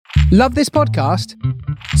Love this podcast?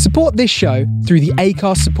 Support this show through the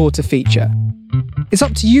Acast supporter feature. It's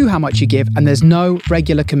up to you how much you give, and there's no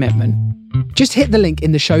regular commitment. Just hit the link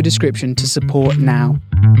in the show description to support now.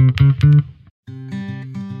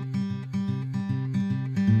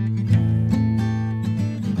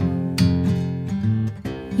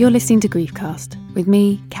 You're listening to Griefcast with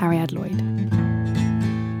me, Carrie-Ad Lloyd.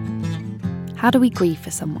 How do we grieve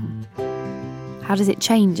for someone? How does it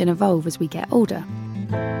change and evolve as we get older?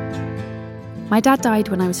 My dad died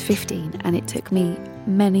when I was 15, and it took me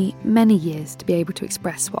many, many years to be able to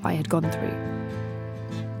express what I had gone through.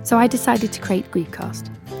 So I decided to create Griefcast,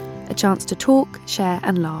 a chance to talk, share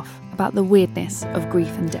and laugh about the weirdness of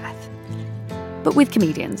grief and death. But with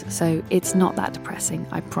comedians, so it's not that depressing,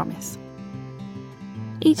 I promise.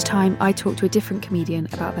 Each time I talk to a different comedian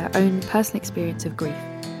about their own personal experience of grief,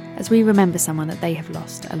 as we remember someone that they have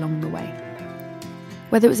lost along the way.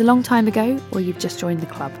 Whether it was a long time ago or you've just joined the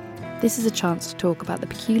club, this is a chance to talk about the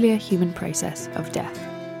peculiar human process of death.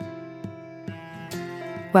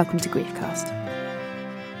 Welcome to Griefcast.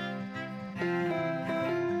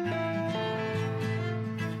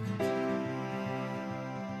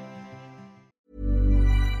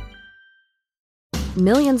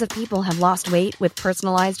 Millions of people have lost weight with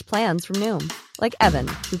personalized plans from Noom. Like Evan,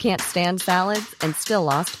 who can't stand salads and still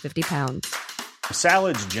lost 50 pounds.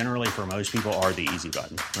 Salads generally for most people are the easy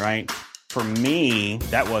button, right? For me,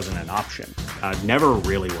 that wasn't an option. I never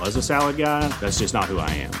really was a salad guy. That's just not who I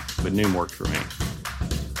am. But Noom worked for me.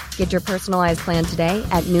 Get your personalized plan today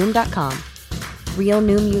at Noom.com. Real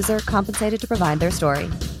Noom user compensated to provide their story.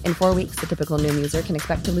 In 4 weeks, the typical Noom user can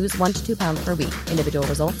expect to lose 1 to 2 pounds per week. Individual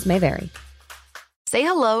results may vary. Say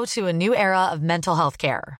hello to a new era of mental health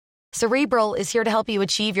care. Cerebral is here to help you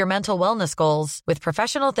achieve your mental wellness goals with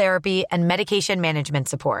professional therapy and medication management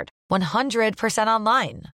support. 100%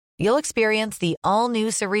 online. You'll experience the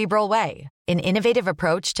all-new Cerebral Way, an innovative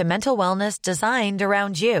approach to mental wellness designed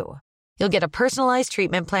around you. You'll get a personalized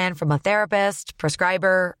treatment plan from a therapist,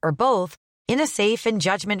 prescriber, or both in a safe and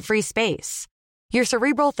judgment-free space. Your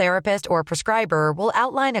Cerebral therapist or prescriber will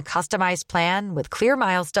outline a customized plan with clear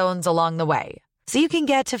milestones along the way, so you can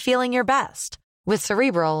get to feeling your best. With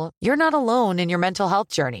Cerebral, you're not alone in your mental health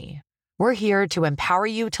journey. We're here to empower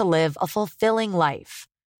you to live a fulfilling life.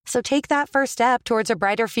 So take that first step towards a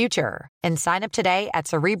brighter future and sign up today at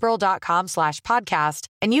Cerebral.com/podcast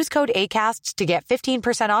and use code ACAST to get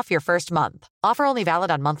 15% off your first month. Offer only valid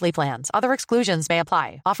on monthly plans. Other exclusions may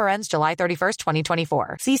apply. Offer ends July 31st,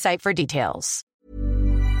 2024. See site for details.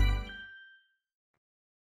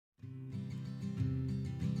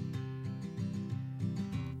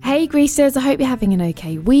 Hey Greasers, I hope you're having an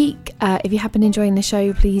okay week. If you have been enjoying the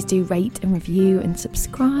show, please do rate and review and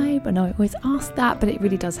subscribe. I know I always ask that, but it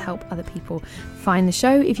really does help other people find the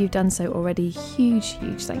show. If you've done so already, huge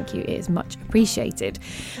thank you. It is much appreciated.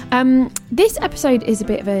 This episode is a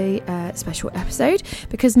bit of a special episode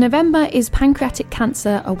because November is Pancreatic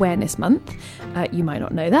Cancer Awareness Month. You might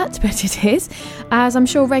not know that, but it is. As I'm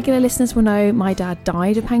sure regular listeners will know, my dad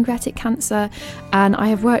died of pancreatic cancer, and I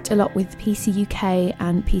have worked a lot with PCUK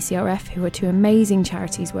and PCRF, who are two amazing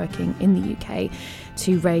charities working in the UK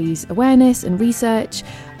to raise awareness and research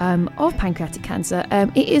of pancreatic cancer.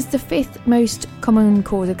 It is the 5th most common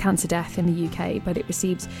cause of cancer death in the UK, but it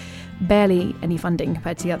receives barely any funding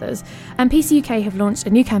compared to the others. And PCUK have launched a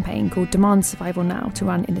new campaign called Demand Survival Now to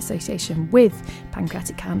run in association with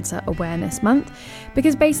Pancreatic Cancer Awareness Month,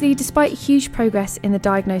 because basically, despite huge progress in the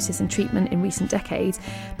diagnosis and treatment in recent decades,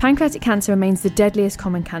 pancreatic cancer remains the deadliest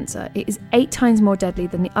common cancer. It is 8 times more deadly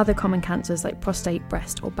than the other common cancers like prostate,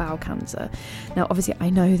 breast or bowel cancer. Now obviously I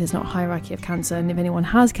know there's not a hierarchy of cancer, and if anyone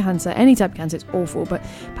has cancer, any type of cancer, it's awful, but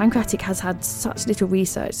pancreatic has had such little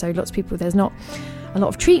research, so lots of people, there's not a lot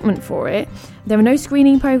of treatment for it. There are no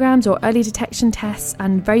screening programs or early detection tests,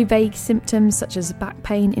 and very vague symptoms such as back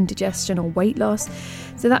pain, indigestion or weight loss.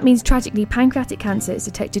 So that means tragically pancreatic cancer is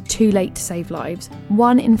detected too late to save lives.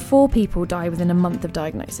 1 in 4 people die within a month of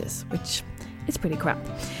diagnosis, which is pretty crap.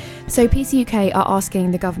 So PCUK are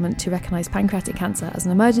asking the government to recognise pancreatic cancer as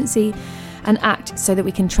an emergency and act so that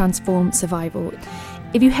we can transform survival.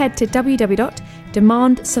 If you head to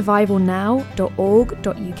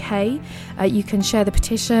www.demandsurvivalnow.org.uk, you can share the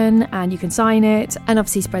petition and you can sign it and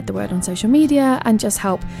obviously spread the word on social media and just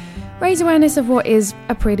help raise awareness of what is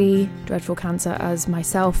a pretty dreadful cancer, as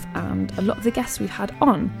myself and a lot of the guests we've had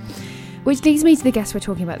on. Which leads me to the guest we're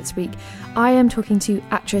talking about this week. I am talking to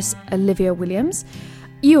actress Olivia Williams.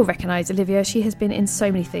 You'll recognise Olivia. She has been in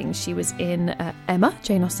so many things. She was in Emma,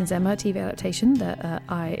 Jane Austen's Emma TV adaptation that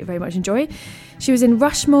I very much enjoy. She was in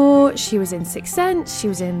Rushmore. She was in Sixth Sense. She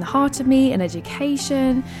was in The Heart of Me and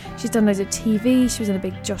Education. She's done loads of TV. She was in a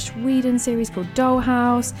big Joss Whedon series called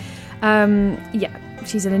Dollhouse.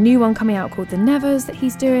 She's in a new one coming out called The Nevers that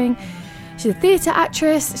he's doing. She's a theatre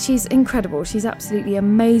actress. She's incredible. She's absolutely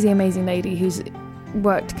amazing, amazing lady who's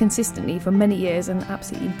worked consistently for many years and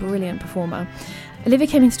absolutely brilliant performer. Olivia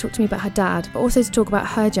came in to talk to me about her dad, but also to talk about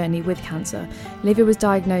her journey with cancer. Olivia was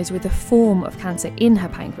diagnosed with a form of cancer in her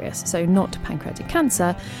pancreas, so not pancreatic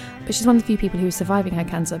cancer, but she's one of the few people who is surviving her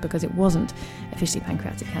cancer because it wasn't officially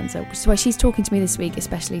pancreatic cancer, which is why she's talking to me this week,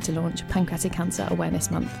 especially to launch Pancreatic Cancer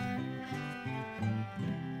Awareness Month.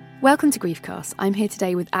 Welcome to Griefcast. I'm here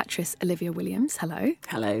today with actress Olivia Williams. Hello.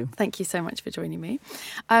 Hello. Thank you so much for joining me.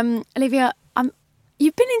 Olivia,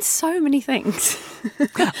 you've been in so many things.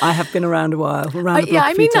 I have been around a while. Around the block yeah,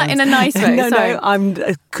 I mean that times. in a nice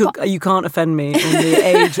way. You can't offend me on the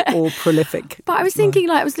age or prolific. But I was thinking,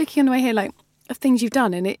 I was looking on the way here, of things you've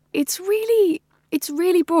done, and it's really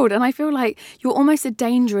broad. And I feel like you're almost a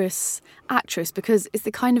dangerous actress because it's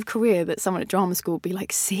the kind of career that someone at drama school would be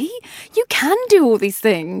like, see, you can do all these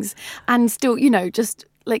things and still, just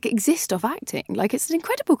exist off acting. It's an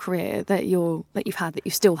incredible career that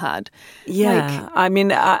you've still had. Yeah,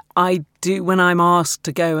 I do. When I'm asked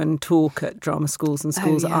to go and talk at drama schools and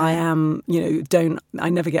schools, I am, I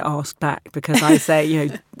never get asked back because I say,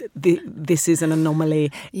 this is an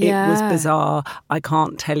anomaly. Yeah. It was bizarre. I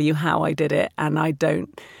can't tell you how I did it, and I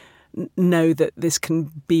don't know that this can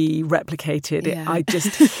be replicated. Yeah. I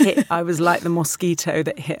just I was like the mosquito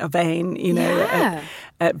that hit a vein,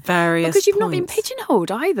 at various because you've points. not been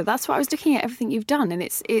pigeonholed either. That's why I was looking at everything you've done, and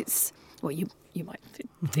it's well, you might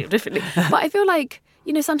feel differently, but I feel like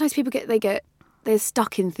sometimes people they're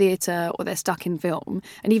stuck in theatre or they're stuck in film,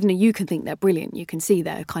 and even though you can think they're brilliant, you can see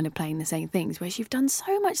they're kind of playing the same things, whereas you've done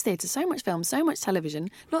so much theatre, so much film, so much television,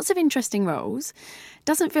 lots of interesting roles.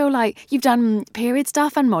 Doesn't feel like you've done period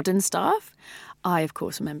stuff and modern stuff. I, of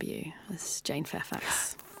course, remember you as Jane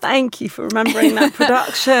Fairfax. Thank you for remembering that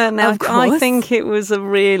production. Of course. I think it was a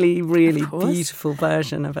really, really beautiful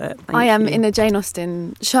version of it. I am in a Jane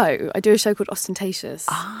Austen show. I do a show called Ostentatious,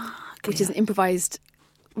 which is an improvised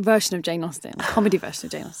version of Jane Austen, a comedy version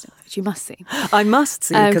of Jane Austen, which you must see. I must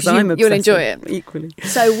see because I'm obsessed. You'll enjoy it equally.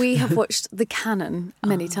 So we have watched The Canon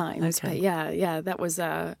many times. Okay. But yeah, that was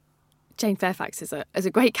Jane Fairfax is a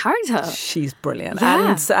great character. She's brilliant,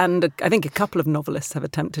 Yeah. and I think a couple of novelists have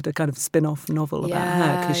attempted a kind of spin-off novel about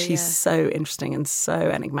her because she's so interesting and so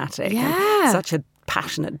enigmatic. Yeah, and such a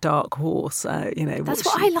passionate dark horse. That's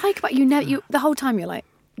what I like about you. The whole time you're like,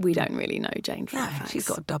 we don't really know Jane Fairfax. She's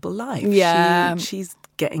got a double life. Yeah. She's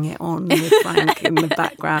getting it on with Frank in the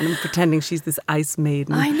background and pretending she's this ice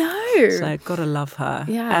maiden. I know. So gotta love her.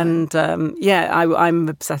 Yeah. And I'm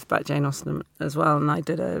obsessed about Jane Austen as well. And I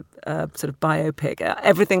did a sort of biopic.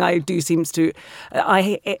 Everything I do seems to.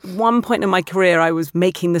 At one point in my career, I was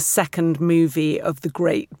making the second movie of the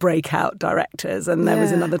great breakout directors, and there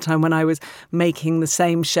was another time when I was making the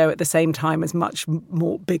same show at the same time as much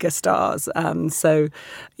more bigger stars.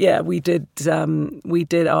 We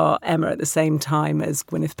did our Emma at the same time as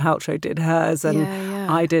Gwyneth Paltrow did hers, and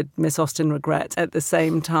I did Miss Austen Regret at the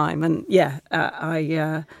same time. And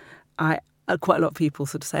I quite a lot of people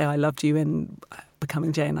sort of say I loved you in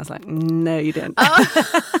Becoming Jane. I was like, no, you didn't.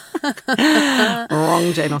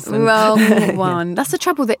 Wrong Jane Austen. Wrong one. That's the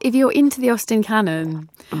trouble, that if you're into the Austen canon,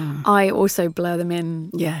 I also blur them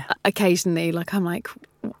in occasionally. I'm like,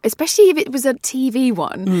 especially if it was a TV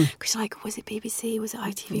one, because was it BBC? Was it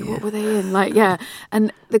ITV? Yeah. What were they in?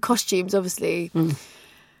 And the costumes obviously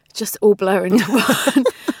just all blur into one.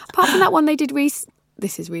 Apart from that one they did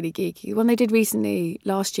this is really geeky. The one they did recently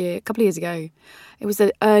last year, a couple of years ago. It was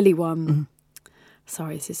the early one.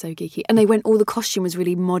 Sorry, this is so geeky. And all the costume was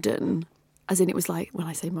really modern. As in, it was when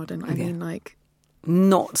I say modern, I mean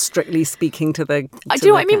not strictly speaking to the... do you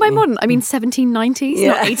know what I mean by modern? I mean 1790s,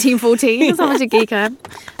 not 1814. That's how much a geek I am.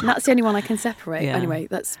 And that's the only one I can separate. Yeah. Anyway,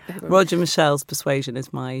 that's... Roger Michel's Persuasion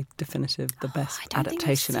is my definitive, the best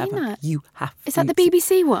adaptation ever. That. You have Is that the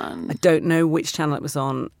BBC one? I don't know which channel it was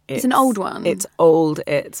on. It's an old one. It's old.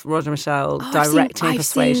 It's Roger Michel directing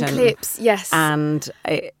Persuasion. I've seen clips, yes. And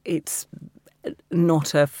it's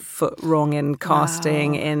not a foot wrong in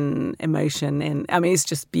casting, in emotion, it's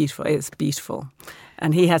just beautiful. It's beautiful.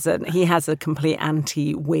 And he has a complete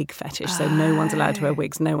anti-wig fetish, so no one's allowed to wear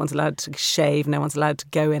wigs, no one's allowed to shave, no one's allowed to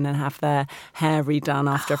go in and have their hair redone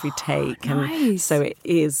after every take. And so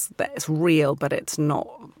it's real, but it's not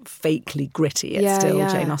fakely gritty. It's still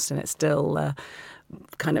Jane Austen. It's still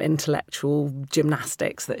kind of intellectual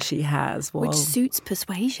gymnastics that she has. Which suits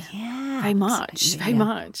Persuasion. Yeah, very much.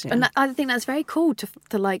 Yeah. And I think that's very cool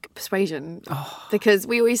to like Persuasion. Because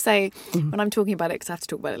we always say, when I'm talking about it, because I have to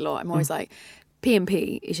talk about it a lot, I'm always like,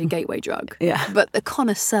 P&P is your gateway drug. Yeah. But the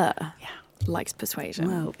connoisseur likes Persuasion.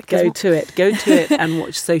 Well, go to it and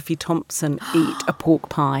watch Sophie Thompson eat a pork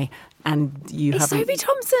pie, and you have Sophie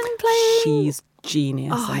Thompson playing? She's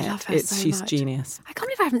genius. Oh, I love her so She's much. genius. I can't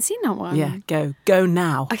believe I haven't seen that one. Yeah, go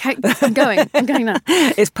now. Okay, I'm going now.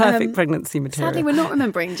 It's perfect pregnancy material. Sadly, we're not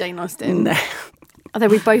remembering Jane Austen. No. Although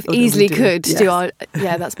we both Although we easily do, could yes. do our...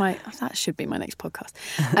 Yeah, that should be my next podcast.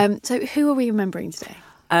 So who are we remembering today?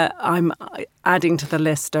 I'm adding to the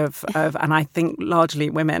list of and I think largely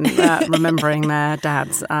women remembering their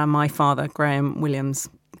dads. My father, Graham Williams.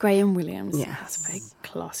 Graham Williams. Yes. That's a very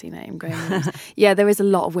classy name, Graham Williams. Yeah, there is a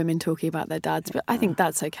lot of women talking about their dads, but I think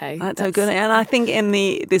that's okay. That's so good. And I think in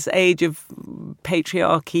this age of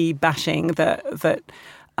patriarchy bashing, that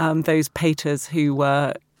those paters who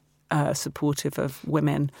were supportive of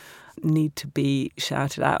women need to be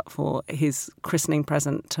shouted out for. His christening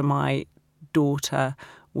present to my daughter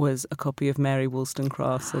was a copy of Mary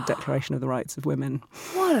Wollstonecraft's A Declaration of the Rights of Women.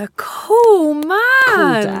 What a cool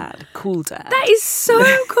man. Cool dad. That is so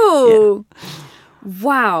cool.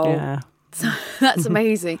 Wow. Yeah. That's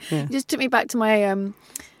amazing. Yeah. It just took me back to my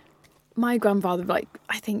my grandfather, like,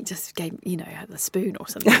 I think just gave, had a spoon or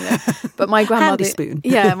something. But my grandmother... Handy spoon.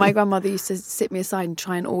 Yeah, my grandmother used to sit me aside and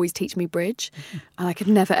try and always teach me bridge. And I could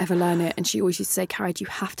never, ever learn it. And she always used to say, Carrie, you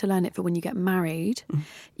have to learn it for when you get married.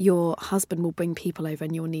 Your husband will bring people over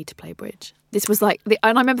and you'll need to play bridge. This was like... And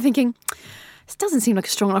I remember thinking... This doesn't seem like a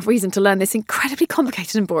strong enough reason to learn this incredibly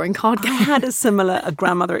complicated and boring card game. I had a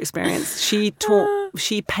grandmother experience.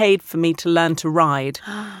 She paid for me to learn to ride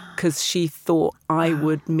because she thought I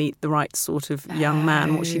would meet the right sort of young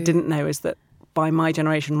man. What she didn't know is that by my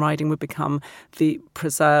generation, riding would become the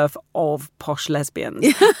preserve of posh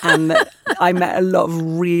lesbians. And that I met a lot of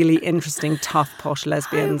really interesting, tough, posh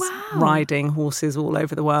lesbians riding horses all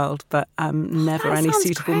over the world, but never any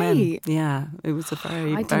suitable men. Yeah, it was a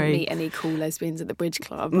I didn't meet any cool lesbians at the bridge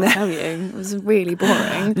club, I'll tell you. It was really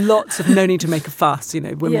boring. Lots of no need to make a fuss,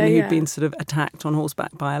 women who'd been sort of attacked on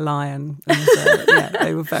horseback by a lion. And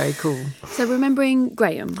they were very cool. So remembering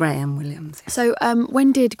Graham. Graham Williams. Yeah. So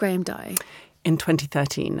when did Graham die? In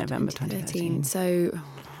 2013, November 2013. So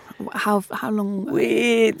how long?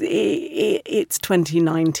 It's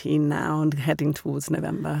 2019 now and heading towards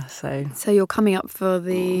November. So you're coming up for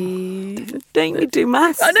the... Don't we do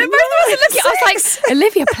maths? I know, both of us are looking. I was like,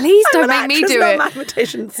 Olivia, please don't make me do it.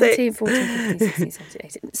 Mathematician. 13, 14, 15, 16, 17,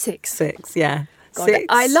 18. 6. 6, yeah. God, 6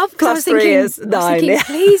 I love because I was plus 3 is 9.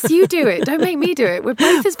 Please, you do it. Don't make me do it. We're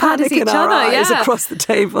both as bad as Panic each in our other. eyes Yeah, across the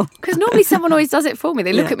table. because normally someone always does it for me.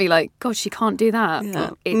 They look at me like, God, she can't do that. Yeah.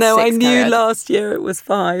 It's No, 6, I knew Karen. last year it was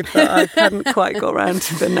 5, but I hadn't quite got around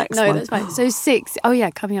to the next one. No, that's fine. So 6. Oh yeah,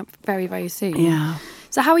 coming up very, very soon. Yeah.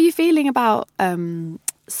 So how are you feeling about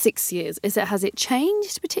 6 years? Has it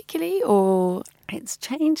changed particularly, or? It's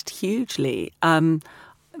changed hugely.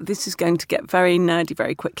 This is going to get very nerdy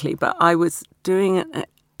very quickly, but I was doing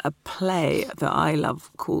a play that I love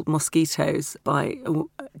called Mosquitoes by a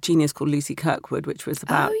genius called Lucy Kirkwood, which was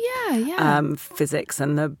about physics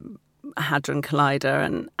and the Hadron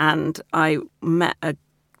Collider. And I met a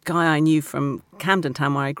guy I knew from Camden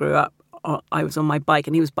Town where I grew up. I was on my bike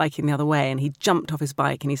and he was biking the other way, and he jumped off his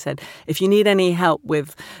bike and he said, if you need any help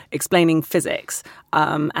with explaining physics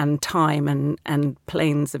and time and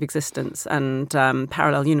planes of existence and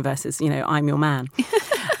parallel universes, I'm your man.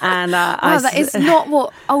 And that is not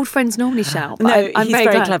what old friends normally shout. But No, I'm he's very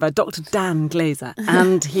very glad. clever. Dr. Dan Glazer.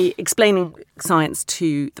 And he explaining science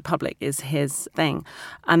to the public is his thing.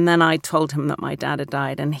 And then I told him that my dad had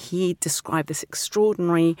died, and he described this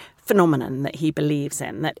extraordinary phenomenon that he believes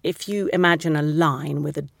in, that if you imagine a line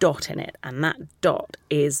with a dot in it, and that dot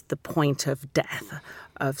is the point of death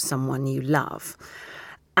of someone you love,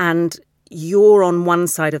 and you're on one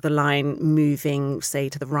side of the line moving, say,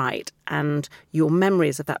 to the right, and your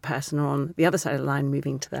memories of that person are on the other side of the line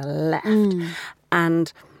moving to the left.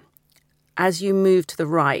 And as you move to the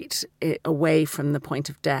right, away from the point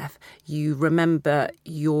of death, you remember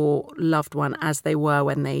your loved one as they were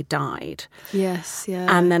when they died. Yes, yeah.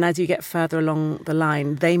 And then as you get further along the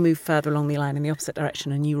line, they move further along the line in the opposite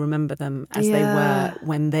direction, and you remember them as they were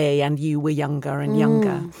when they and you were younger and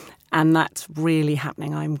younger. And that's really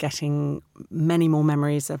happening. I'm getting many more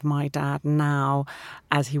memories of my dad now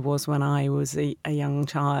as he was when I was a young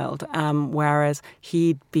child, whereas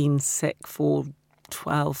he'd been sick for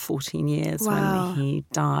 12, 14 years when he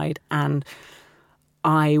died. And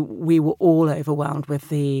we were all overwhelmed with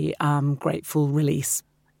the grateful release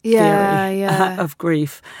theory of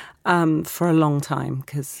grief for a long time,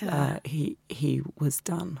 because he was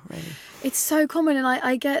done, really. It's so common, and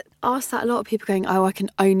I get asked that a lot of people going, oh, I can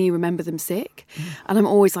only remember them sick. And I'm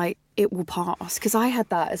always like, it will pass, because I had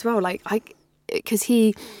that as well. Because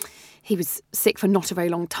he was sick for not a very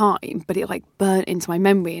long time, but it like burnt into my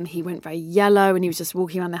memory, and he went very yellow, and he was just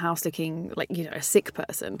walking around the house looking like, a sick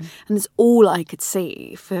person. And that's all I could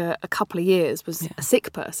see for a couple of years was a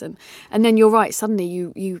sick person. And then you're right, suddenly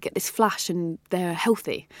you get this flash and they're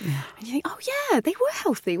healthy. And you think, oh yeah, they were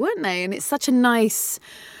healthy, weren't they? And it's such a nice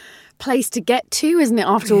place to get to, isn't it,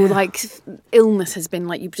 after all like illness has been,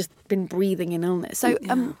 like, you've just been breathing in illness. So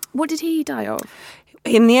what did he die of?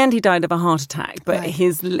 In the end, he died of a heart attack, but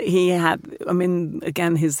he had,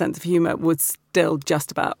 again, his sense of humour was still just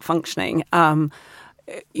about functioning.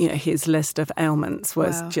 His list of ailments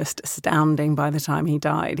was just astounding by the time he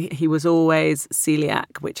died. He was always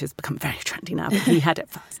celiac, which has become very trendy now, but he had it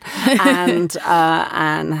first, and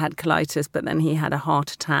had colitis, but then he had a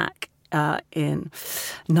heart attack in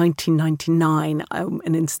 1999,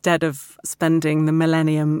 and instead of spending the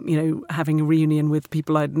millennium, having a reunion with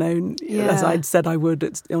people I'd known, as I'd said I would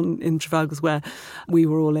in Trafalgar Square, we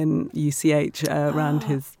were all in UCH around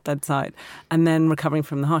his bedside. And then recovering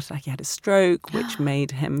from the heart attack, he had a stroke, which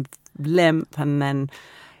made him limp, and then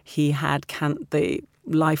he had the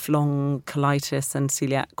lifelong colitis, and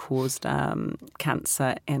celiac caused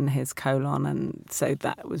cancer in his colon, and so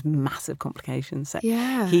that was massive complications. So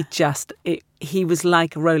he was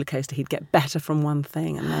like a roller coaster. He'd get better from one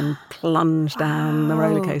thing and then plunge down the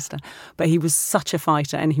roller coaster. But he was such a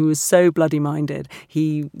fighter, and he was so bloody minded.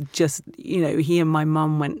 He just, he and my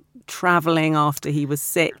mum went travelling after he was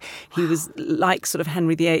sick. He was like sort of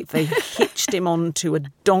Henry VIII. They hitched him onto a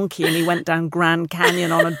donkey, and he went down Grand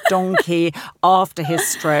Canyon on a donkey after his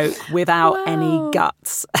stroke without any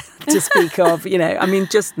guts to speak of.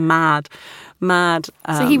 Just mad.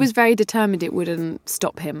 So he was very determined it wouldn't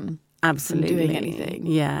stop him from doing anything.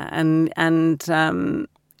 Yeah, and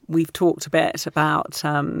we've talked a bit about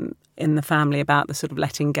in the family about the sort of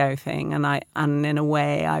letting go thing, and in a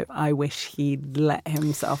way I wish he'd let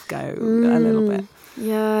himself go a little bit.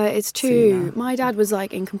 Yeah, it's true. My dad was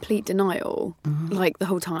like in complete denial, like the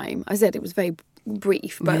whole time. I said it was very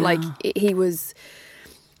brief, but he was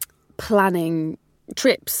planning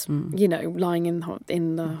trips, lying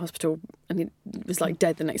in the hospital, and he was like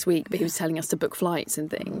dead the next week, but he was telling us to book flights and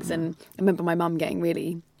things. And I remember my mum getting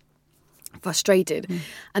really frustrated,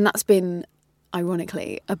 and that's been,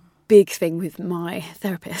 ironically, a big thing with my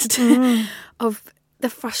therapist of the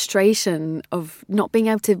frustration of not being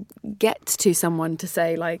able to get to someone to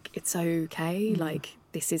say, like, it's okay, like,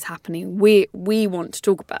 this is happening. We want to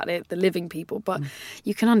talk about it, the living people, but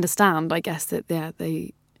you can understand, I guess, that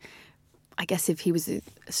I guess if he was a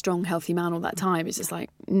strong, healthy man all that time, it's just like,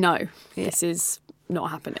 no, this is not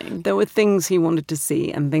happening. There were things he wanted to see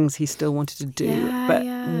and things he still wanted to do,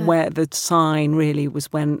 where the sign really was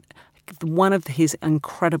when one of his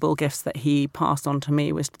incredible gifts that he passed on to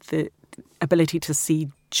me was the ability to see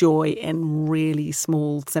joy in really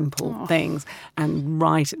small, simple things. And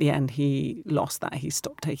right at the end, he lost that. He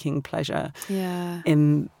stopped taking pleasure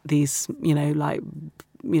in these,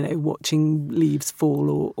 watching leaves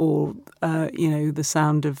fall or the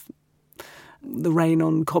sound of the rain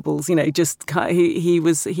on cobbles. He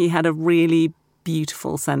had a really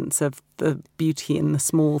beautiful sense of the beauty in the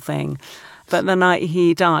small thing. But the night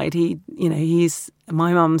he died,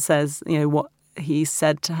 my mum says, what he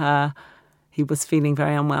said to her, he was feeling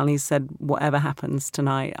very unwell, and he said, whatever happens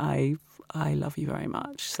tonight, I love you very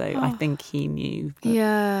much. So I think he knew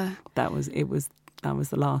that was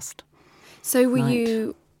the last. So were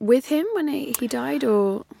you with him when he died,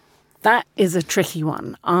 or? That is a tricky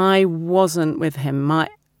one. I wasn't with him.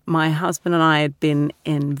 My husband and I had been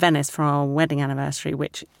in Venice for our wedding anniversary,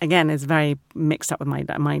 which again is very mixed up with my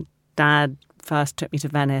dad. My dad first took me to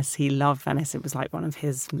Venice. He loved Venice. It was like one of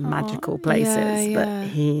his magical places that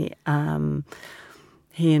he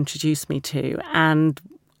introduced me to. And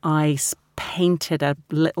I painted a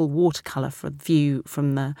little watercolour for view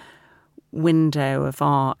from the window of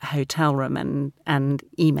our hotel room and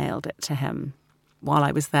emailed it to him while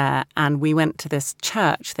I was there. And we went to this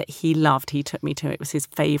church that he loved. He took me to. It was his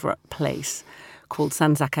favourite place, called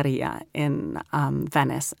San Zaccaria in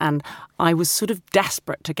Venice. And I was sort of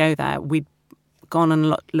desperate to go there. We'd gone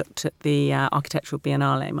and looked at the Architectural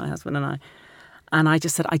Biennale, my husband and I. And I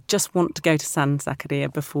just said, I just want to go to San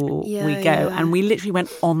Zaccaria before we go. Yeah. And we literally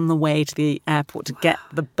went on the way to the airport to get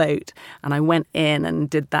the boat. And I went in and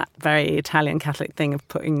did that very Italian Catholic thing of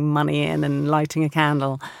putting money in and lighting a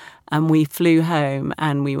candle. And we flew home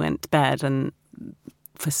and we went to bed, and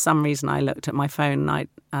for some reason I looked at my phone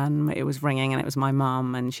and it was ringing, and it was my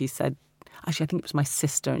mum, and she said, actually I think it was my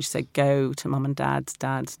sister, and she said, go to Mum and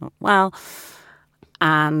Dad's not well.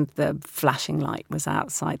 And the flashing light was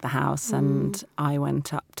outside the house, and I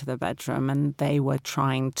went up to the bedroom, and they were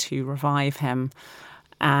trying to revive him.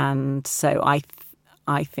 And so I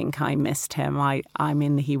think I missed him. I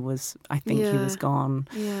think he was gone.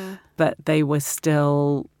 Yeah. But they were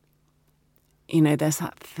still, there's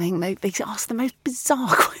that thing, they ask the most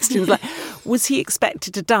bizarre questions, like, was he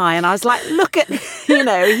expected to die? And I was like, look at,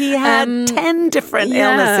 he had 10 different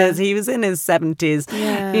illnesses. He was in his 70s.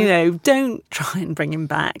 Yeah. Don't try and bring him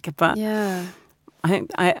back. But Yeah.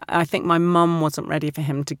 I think my mum wasn't ready for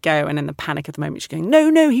him to go, and in the panic of the moment, she's going,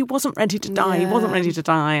 no, he wasn't ready to die. He wasn't ready to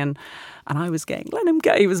die. And I was going, let him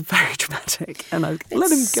go. He was very dramatic, and I was going,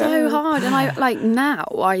 let him go. It's so hard. And now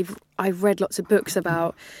I've read lots of books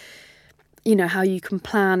about, how you can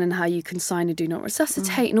plan and how you can sign a do not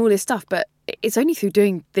resuscitate and all this stuff. But it's only through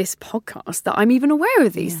doing this podcast that I'm even aware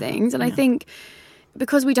of these things. And I think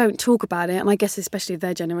because we don't talk about it, and I guess especially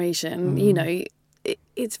their generation,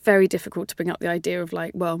 it's very difficult to bring up the idea of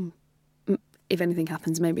like, well, if anything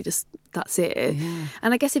happens, maybe just that's it. Yeah.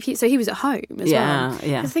 And I guess so he was at home as well.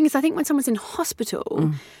 Yeah. The thing is, I think when someone's in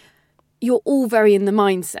hospital, you're all very in the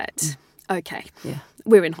mindset. Okay,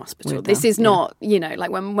 we're in hospital. This is not,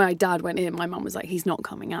 like when my dad went in, my mum was like, he's not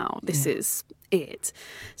coming out. This is it.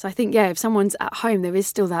 So I think, if someone's at home, there is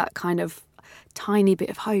still that kind of tiny bit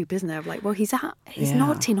of hope, isn't there? Of like, well, he's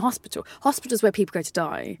not in hospital. Hospital's where people go to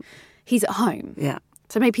die. He's at home. Yeah.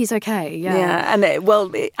 So maybe he's okay. Yeah. Yeah.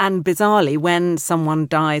 And bizarrely, when someone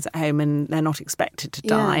dies at home and they're not expected to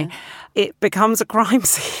die, it becomes a crime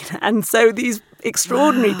scene. And so these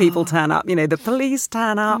extraordinary people turn up. The police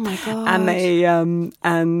turn up, oh my gosh,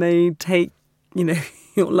 and they take,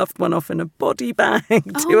 your loved one off in a body bag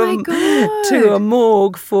to a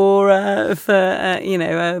morgue for a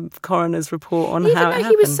coroner's report on how it happened.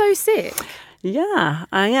 He was so sick. Yeah.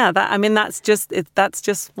 That's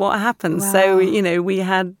just what happens. Wow. So, we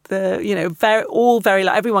had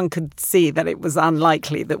everyone could see that it was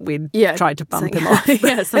unlikely that we'd tried to bump him off.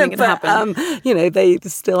 Something had happened. They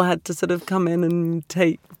still had to sort of come in and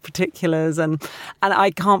take particulars, and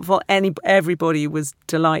I can't fault everybody was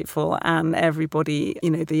delightful, and everybody,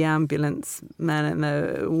 the ambulance men and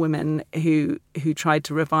the women who tried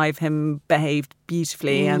to revive him behaved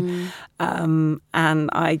beautifully, and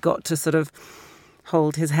I got to sort of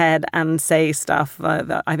hold his head and say stuff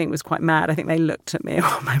that I think was quite mad. I think they looked at me.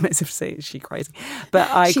 Oh, my mates say, is she crazy?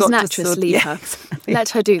 But She's got an actress, leave her. Let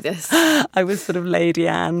her do this. I was sort of Lady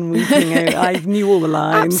Anne weeping. I knew all the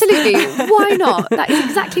lines. Absolutely. Why not? That is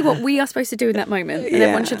exactly what we are supposed to do in that moment. And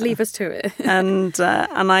everyone should leave us to it. And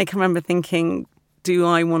I can remember thinking, do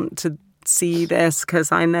I want to see this?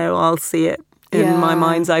 Because I know I'll see it in my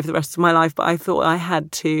mind's eye for the rest of my life. But I thought I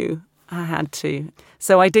had to.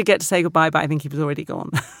 So I did get to say goodbye, but I think he was already gone.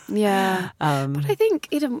 Yeah. But I think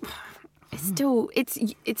it's still,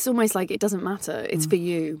 it's almost like it doesn't matter. It's for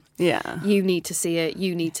you. Yeah. You need to see it.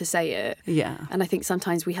 You need to say it. Yeah. And I think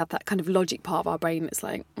sometimes we have that kind of logic part of our brain that's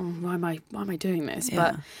like, why am I doing this? Yeah.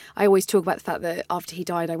 But I always talk about the fact that after he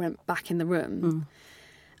died, I went back in the room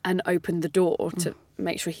and opened the door to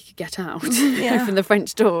make sure he could get out. Open the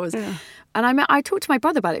French doors. Yeah. And I talked to my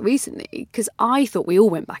brother about it recently because I thought we all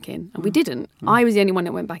went back in and we didn't. I was the only one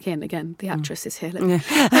that went back in. Again, the actress is here.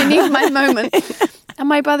 I need my moment. And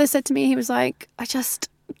my brother said to me, he was like, I just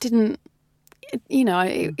didn't,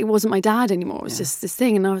 it wasn't my dad anymore. It was just this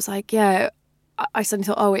thing. And I was like, I suddenly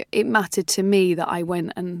thought, it mattered to me that I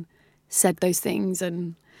went and said those things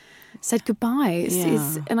and said goodbye.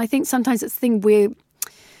 And I think sometimes it's the thing we're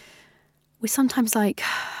sometimes like,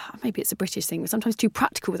 maybe it's a British thing, we're sometimes too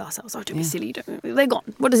practical with ourselves. Oh, don't be silly, they're gone.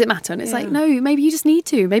 What does it matter? And it's like, no, maybe you just need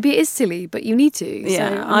to. Maybe it is silly, but you need to.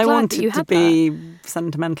 Yeah, so I wanted to be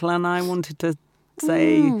sentimental, and I wanted to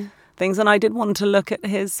say things, and I did want to look at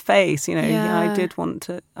his face, I did want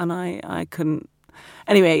to, and I couldn't.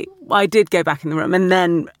 Anyway, I did go back in the room, and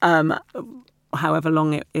then however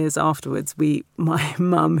long it is afterwards, my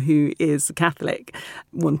mum, who is Catholic,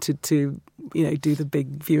 wanted to, do the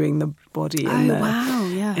big viewing the body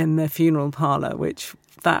in the funeral parlour, which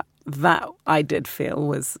that I did feel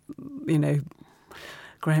was,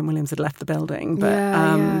 Graham Williams had left the building, but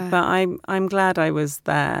I'm glad I was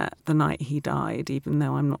there the night he died, even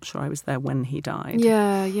though I'm not sure I was there when he died.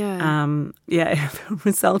 It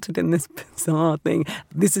resulted in this bizarre thing.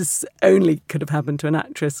 This could have happened to an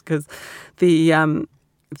actress, because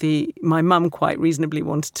my mum quite reasonably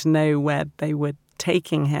wanted to know where they were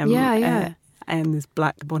taking him in this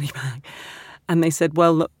black body bag. And they said,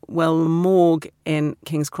 well, the morgue in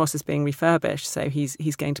King's Cross is being refurbished, so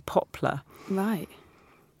he's going to Poplar. Right.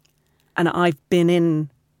 And I've been in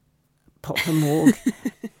Poplar Morgue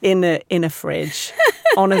in a fridge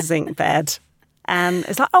on a zinc bed. And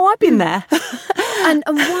it's like, oh, I've been there. And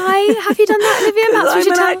why have you done that, Olivia?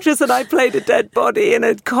 I'm an actress and I played a dead body in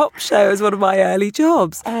a cop show as one of my early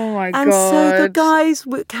jobs. Oh, my God. And so the guys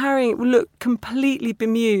were looked completely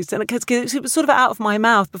bemused. And because it was sort of out of my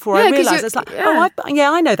mouth before I realised. It's like,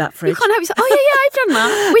 I know that fridge. You can't help yourself. Oh, yeah, I've done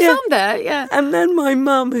that. We filmed there, yeah. And then my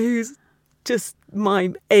mum, who's just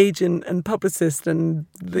my agent and publicist and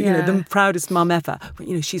the proudest mum ever.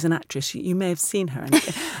 But, she's an actress. You may have seen her.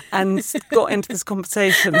 And got into this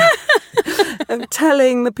conversation of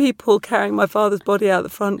telling the people carrying my father's body out the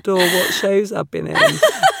front door what shows I've been in.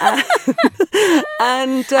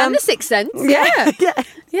 And The Sixth Sense. Yeah.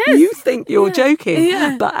 Yes. You think you're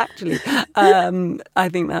joking. But actually, I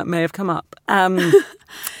think that may have come up.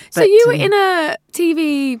 So you were in a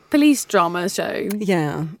TV police drama show.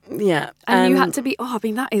 Yeah. And you had to be,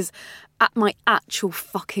 that is my actual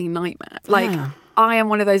fucking nightmare. Like, I am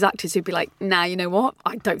one of those actors who'd be like, nah, you know what?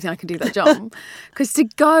 I don't think I can do that job. Because to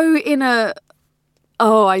go in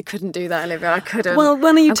I couldn't do that, Olivia. I couldn't. Well,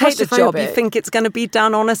 when you take the job, you think it's going to be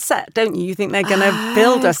done on a set, don't you? You think they're going to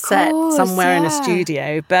build a set somewhere in a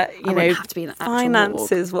studio. But, have to be in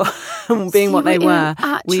finances were being what they were.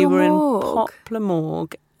 We were in Poplar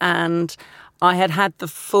Morgue. And I had the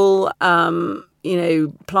full,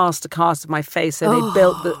 plaster cast of my face. So they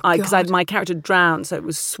built because my character drowned, so it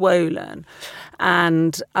was swollen.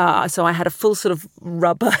 And so I had a full sort of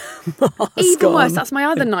rubber mask Even worse, that's my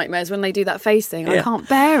other nightmares when they do that face thing. I can't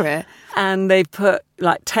bear it. And they put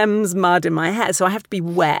like Thames mud in my hair, so I have to be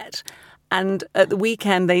wet. And at the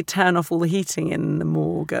weekend, they turn off all the heating in the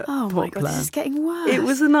morgue at Poplar. My God, this is getting worse. It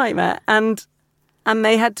was a nightmare. And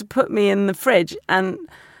they had to put me in the fridge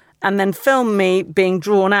and then film me being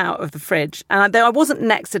drawn out of the fridge. And I wasn't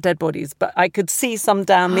next to dead bodies, but I could see some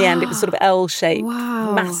down the end. It was sort of L-shaped,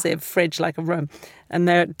 massive fridge like a room. And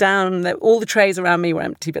all the trays around me were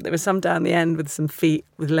empty, but there was some down the end with some feet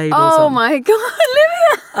with labels on. Oh, my God,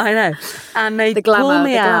 Olivia! I know. And they pulled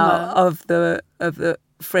me out of the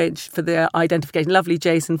fridge for the identification. Lovely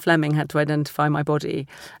Jason Fleming had to identify my body.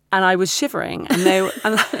 And I was shivering. And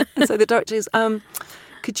so the director is,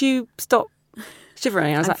 could you stop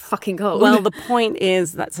shivering? I was fucking cold. Well, the point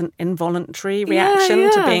is that's an involuntary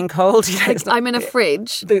reaction to being cold. I'm in a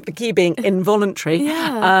fridge. The key being involuntary.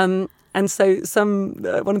 Yeah. And so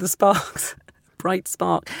one of the sparks, bright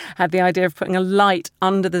spark, had the idea of putting a light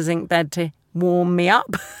under the zinc bed to warm me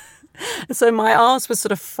up. So my arse was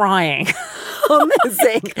sort of frying on the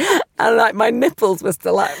zinc, and like my nipples were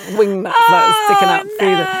still like wingnuts sticking out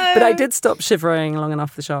through them. But I did stop shivering long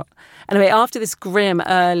enough for the shot. Anyway, after this grim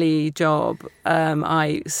early job,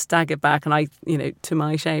 I staggered back, and I, to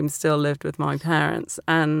my shame, still lived with my parents.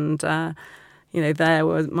 And there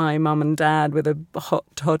was my mum and dad with a hot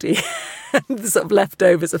toddy, and sort of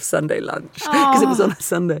leftovers of Sunday lunch because it was on a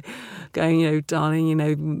Sunday. Going,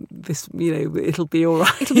 darling, this, it'll be all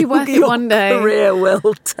right. It'll be worth it one day. Your career will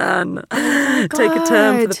take a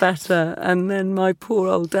turn for the better. And then my poor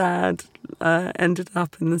old dad ended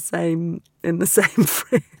up in the same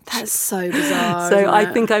fridge. That's so bizarre. So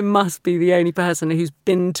I think I must be the only person who's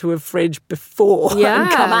been to a fridge before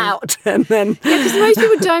and come out. And then because most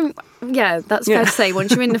people don't. Yeah, that's fair to say.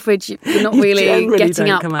 Once you're in the fridge, you're not really getting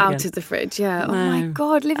up out of the fridge. Yeah. No. Oh my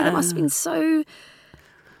God, Livia, that must have been so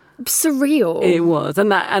surreal. It was,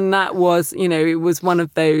 and that was, it was one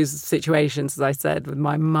of those situations, as I said, with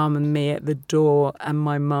my mum and me at the door, and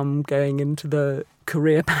my mum going into the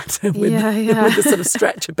career pattern with the sort of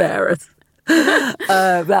stretcher bearers.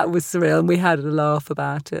 That was surreal, and we had a laugh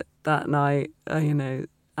about it that night.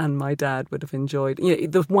 And my dad would have enjoyed.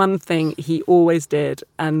 The one thing he always did,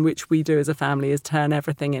 and which we do as a family, is turn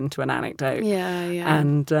everything into an anecdote. Yeah.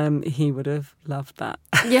 And he would have loved that.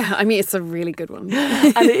 Yeah, I mean, it's a really good one.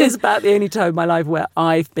 And it is about the only time in my life where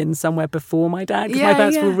I've been somewhere before my dad, because my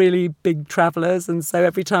parents were really big travellers, and so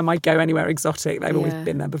every time I go anywhere exotic, they've always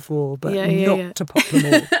been there before, but not to Poplar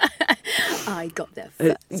Morgue. I got there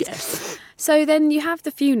first. Yes. So then you have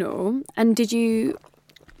the funeral, and did you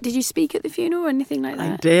speak at the funeral or anything like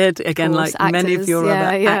that? I did. Again, like actors, many of your other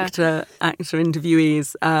actor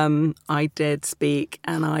interviewees, I did speak,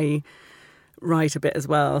 and I write a bit as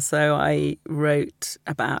well. So I wrote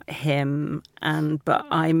about him, but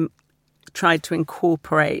I tried to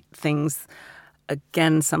incorporate things.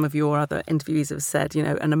 Again, some of your other interviewees have said,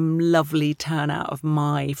 and a lovely turnout of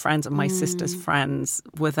my friends and my sister's friends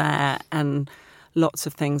were there, and lots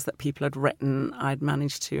of things that people had written I'd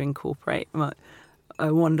managed to incorporate.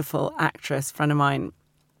 a wonderful actress friend of mine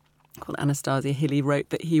called Anastasia Hilly wrote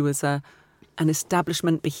that he was an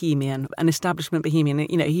establishment bohemian.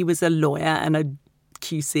 You know, he was a lawyer and a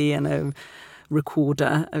QC and a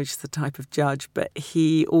recorder, which is a type of judge, but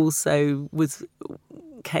he also was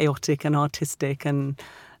chaotic and artistic and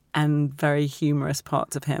very humorous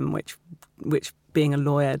parts of him, which being a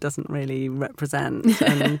lawyer doesn't really represent.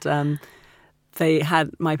 And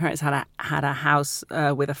my parents had a house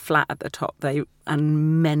with a flat at the top.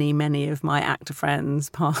 And many of my actor friends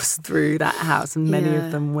passed through that house, and many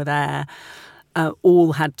of them were there.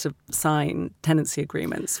 All had to sign tenancy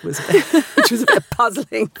agreements, which was a bit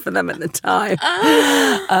puzzling for them at the time.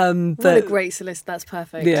 What a great solicitor! That's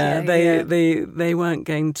perfect. They weren't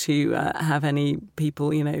going to have any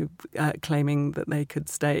people, you know, claiming that they could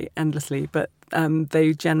stay endlessly, but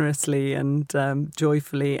they generously and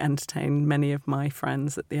joyfully entertained many of my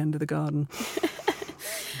friends at the end of the garden.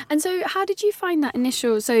 And so, how did you find that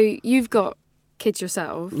initial? So you've got kids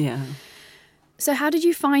yourself, yeah. So how did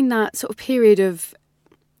you find that sort of period of,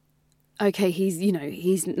 okay,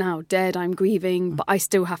 he's now dead, I'm grieving, but I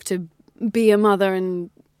still have to be a mother and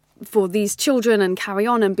for these children and carry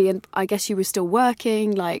on and I guess you were still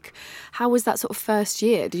working. Like, how was that sort of first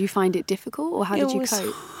year? Did you find it difficult, or how did you cope? It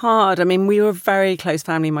was hard. I mean, we were a very close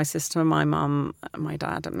family, my sister and my mum, my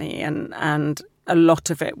dad and me, and a lot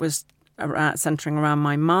of it was centering around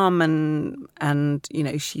my mum, and you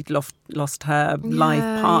know, she'd lost her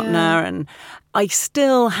life partner, and I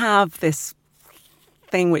still have this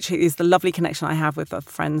thing, which is the lovely connection I have with the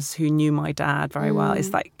friends who knew my dad very well.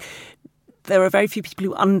 It's like there are very few people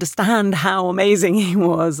who understand how amazing he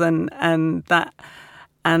was, and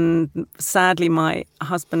sadly my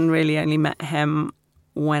husband really only met him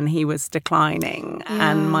when he was declining,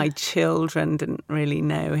 and my children didn't really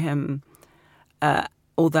know him.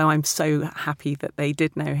 Although I'm so happy that they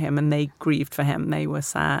did know him and they grieved for him, they were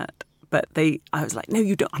sad. But I was like, no,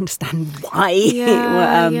 you don't understand why.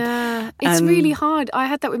 Yeah. It's really hard. I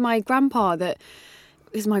had that with my grandpa,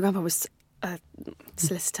 because my grandpa was a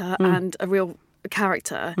solicitor and a real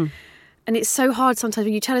character. And it's so hard sometimes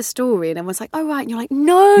when you tell a story and everyone's like, oh, right. And you're like,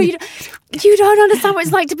 no, you don't understand what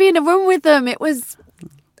it's like to be in a room with them. It was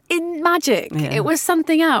in magic. Yeah. It was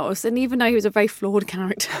something else. And even though he was a very flawed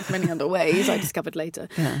character in many other ways, I discovered later,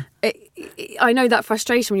 I know that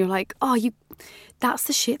frustration when you're like, that's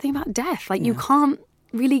the shit thing about death. Like, you can't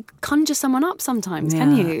really conjure someone up sometimes,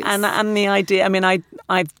 can you? And the idea, I mean,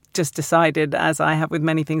 I've just decided, as I have with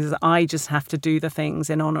many things, is I just have to do the things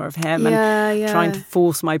in honour of him, and trying to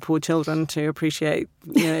force my poor children to appreciate,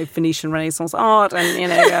 you know, Venetian Renaissance art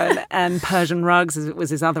and and Persian rugs was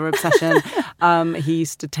his other obsession. He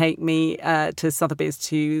used to take me to Sotheby's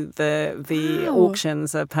to the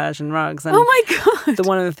auctions of Persian rugs. And oh my God!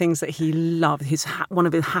 One of the things that he loved, one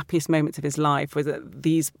of the happiest moments of his life, was that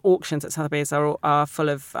these auctions at Sotheby's are full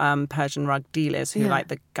of Persian rug dealers who like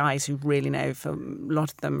the guys who really know, for a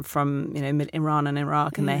lot of them from, you know, Iran and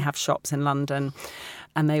Iraq, and they have shops in London,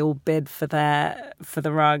 and they all bid for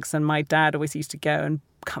the rugs. And my dad always used to go and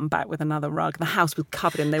come back with another rug. The house was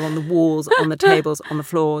covered in. They were on the walls, on the tables, on the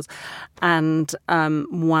floors. And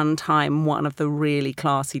one time, one of the really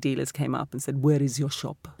classy dealers came up and said, "Where is your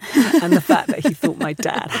shop?" And the fact that he thought my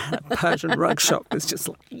dad had a Persian rug shop was just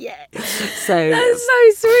like, yeah. So that's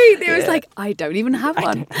so sweet. It was like, I don't even have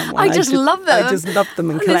one. I just love them. I just love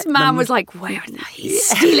them and collect them. This man was like, where are they? He's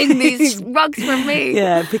stealing these rugs from me.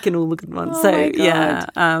 Yeah, picking all the good ones. Oh so my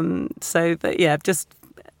God. Just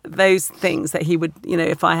those things that he would, you know,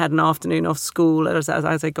 if I had an afternoon off school, as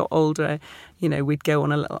I got older, you know, we'd go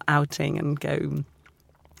on a little outing and go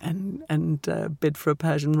and bid for a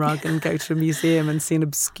Persian rug and go to a museum and see an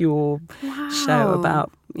obscure show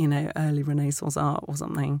about, you know, early Renaissance art or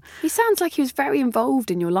something. He sounds like he was very involved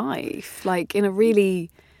in your life, like in a really...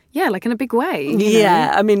 Yeah, like in a big way. Yeah,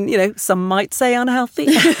 know? I mean, you know, some might say unhealthy.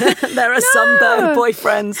 There are some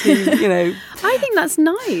boyfriends who, you know... I think that's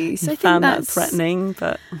nice. I found that threatening,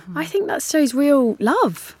 but... I think that shows real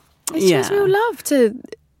love. It shows real love to,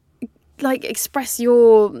 like, express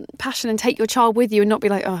your passion and take your child with you and not be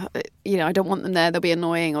like, oh, you know, I don't want them there, they'll be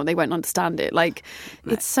annoying or they won't understand it. Like,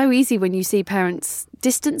 It's so easy when you see parents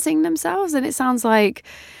distancing themselves, and it sounds like...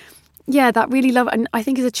 Yeah, that really love. And I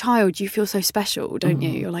think as a child, you feel so special, don't you?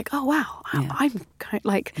 You're like, oh, wow, I'm kind of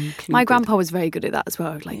like, included. My grandpa was very good at that as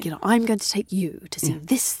well. Like, you know, I'm going to take you to see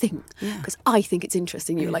this thing because I think it's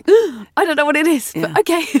interesting. You're like, oh, I don't know what it is, but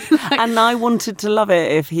okay. And I wanted to love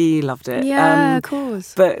it if he loved it. Yeah, of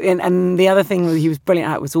course. But and the other thing that he was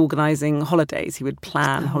brilliant at was organising holidays. He would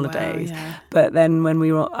plan holidays. Wow, yeah. But then when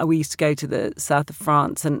we used to go to the south of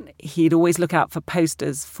France, and he'd always look out for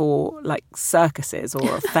posters for like circuses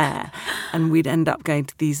or a fair. and we'd end up going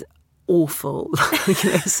to these awful,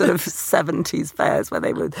 sort of 70s fairs where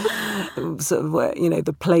they would sort of, where,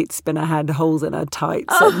 the plate spinner had holes in her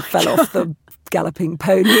tights and fell off the galloping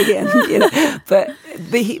pony, and but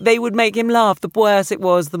they would make him laugh. The worse it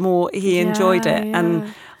was, the more he enjoyed it. Yeah.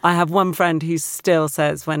 And I have one friend who still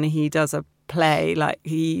says when he does a play, like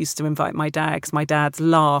he used to invite my dad, because my dad's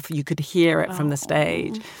laugh, you could hear it from the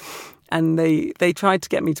stage. And they tried to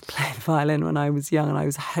get me to play the violin when I was young, and I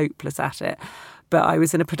was hopeless at it. But I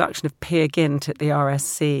was in a production of Peer Gynt at the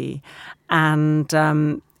RSC,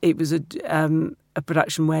 and it was a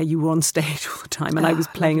production where you were on stage all the time, and I was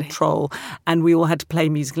playing a troll, and we all had to play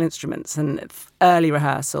musical instruments. And early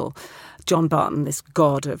rehearsal, John Barton, this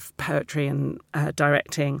god of poetry and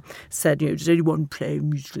directing, said, does anyone play a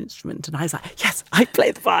musical instrument? And I was like, yes, I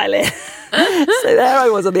play the violin. So there I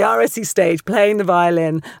was on the RSC stage playing the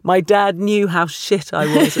violin. My dad knew how shit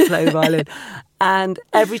I was at playing the violin. And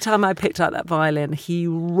every time I picked up that violin, he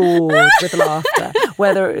roared with laughter,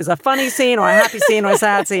 whether it was a funny scene or a happy scene or a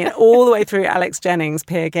sad scene, all the way through Alex Jennings'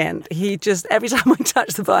 Peer Gynt. He just, every time I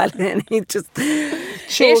touched the violin, he'd just...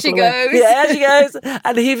 Here she goes. Yeah, here she goes.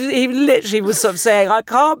 And he literally was sort of saying, I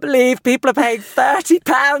can't believe people are paying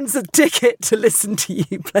 £30 a ticket to listen to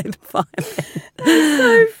you play the violin.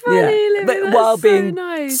 So funny, but while being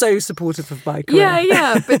so supportive of my career.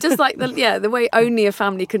 Yeah, but just like the way only a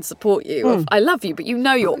family can support you. I love you, but you're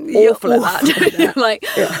awful at that. You're like,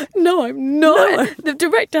 no, I'm not. No. The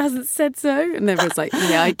director hasn't said so. And everyone's like,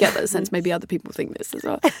 yeah, I get that sense. Maybe other people think this as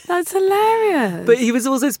well. That's hilarious. But he was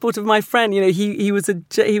also supportive of my friend. He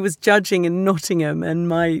was judging in Nottingham, and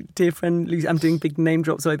my dear friend Lucy, I'm doing big name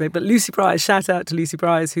drops like that, but Lucy Price, shout out to Lucy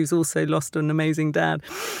Price, who's also lost an amazing dad.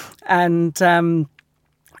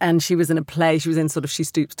 And she was in a play. She was in sort of She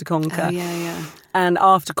Stoops to Conquer. Oh, yeah. And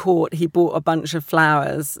after court, he bought a bunch of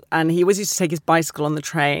flowers. And he always used to take his bicycle on the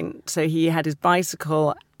train. So he had his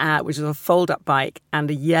bicycle, which was a fold-up bike, and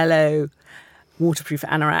a yellow waterproof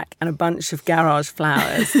anorak and a bunch of garage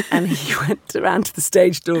flowers. And he went around to the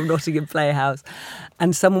stage door of Nottingham Playhouse.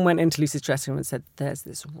 And someone went into Lucy's dressing room and said, there's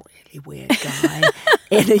this really weird guy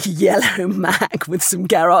in a yellow Mac with some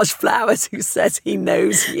garage flowers who says he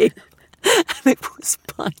knows you. And it was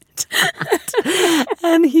my dad.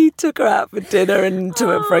 And he took her out for dinner and took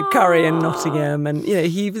her for a curry in Nottingham. And,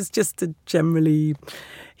 he was just a generally...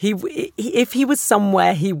 if he was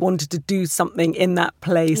somewhere, he wanted to do something in that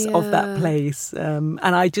place, of that place. And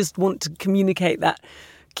I just want to communicate that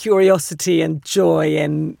curiosity and joy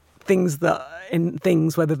in things,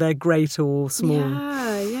 whether they're great or small.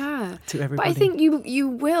 Yeah. To everybody. But I think you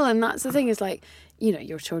will. And that's the thing is like,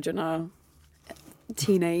 your children are...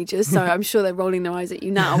 teenagers, so I'm sure they're rolling their eyes at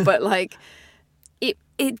you now, but like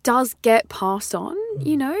it does get passed on,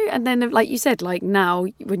 and then like you said, like now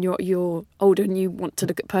when you're older and you want to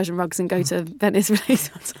look at Persian rugs and go to Venice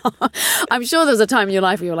Renaissance, I'm sure there's a time in your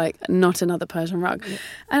life where you're like, not another Persian rug.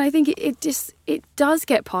 And I think it does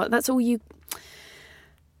get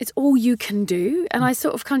it's all you can do. And I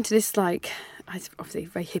sort of come to this like, obviously a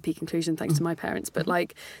very hippie conclusion thanks to my parents, but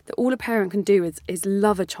like that all a parent can do is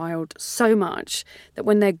love a child so much that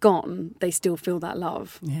when they're gone they still feel that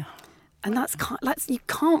love. And you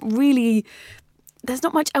can't really, there's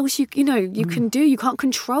not much else you can do. You can't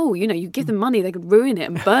control, you give them money, they could ruin it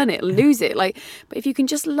and burn it and lose it, like, but if you can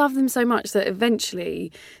just love them so much that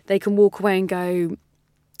eventually they can walk away and go,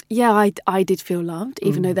 yeah, I did feel loved,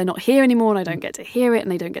 even though they're not here anymore and I don't get to hear it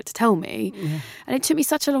and they don't get to tell me. And it took me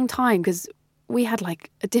such a long time because we had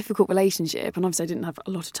like a difficult relationship and obviously I didn't have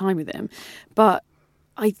a lot of time with him, but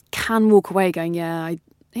I can walk away going, yeah,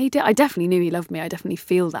 I definitely knew he loved me. I definitely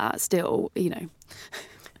feel that still,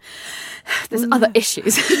 there's other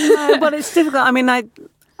issues. No, but it's difficult. I mean,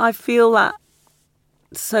 I feel that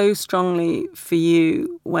so strongly for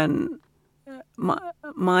you when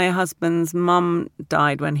my husband's mum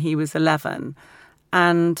died when he was 11,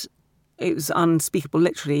 and it was unspeakable.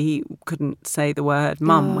 Literally, he couldn't say the word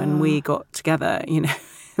mum when we got together,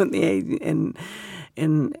 at the age,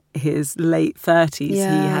 in his late 30s. He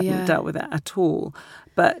hadn't dealt with it at all.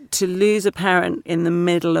 But to lose a parent in the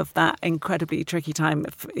middle of that incredibly tricky time,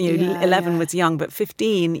 11 was young, but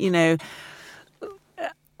 15,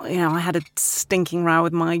 I had a stinking row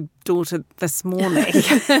with my daughter this morning.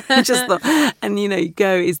 Just thought, and you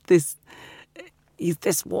go, is this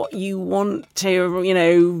what you want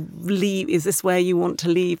to, leave? Is this where you want to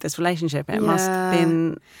leave this relationship? It must have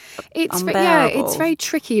been unbearable. It's very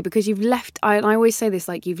tricky because you've left, I always say this,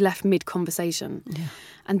 like you've left mid-conversation. Yeah.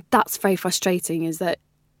 And that's very frustrating, is that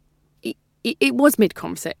it was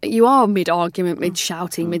mid-conversation. You are mid-argument,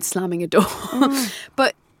 mid-shouting, mid-slamming a door.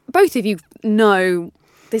 But both of you know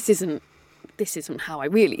this isn't this isn't how I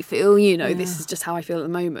really feel, this is just how I feel at the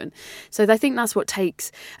moment. So I think that's what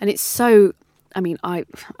takes, and it's so, I mean, I'm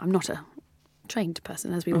not a trained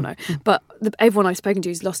person, as we all know, but everyone I've spoken to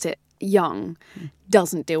who's lost it young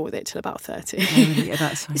doesn't deal with it till about 30. Yeah,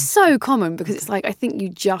 that's It's so common because it's like, I think you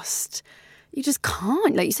just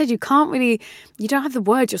can't, like you said, you don't have the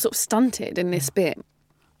words, you're sort of stunted in this bit.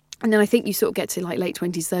 And then I think you sort of get to like late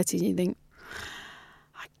 20s, 30s and you think,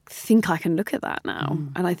 I think I can look at that now.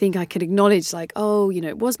 And I think I can acknowledge like,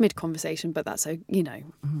 it was mid-conversation, but that's,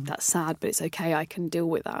 that's sad, but it's okay, I can deal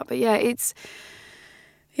with that. But yeah, it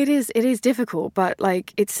is difficult, but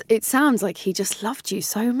like it sounds like he just loved you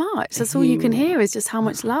so much. That's all you can hear is just how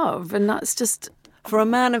much love, and that's just for a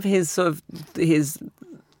man of his sort of his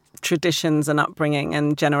traditions and upbringing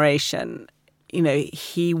and generation.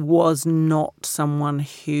 He was not someone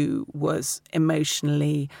who was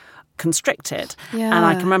emotionally constricted. Yeah. And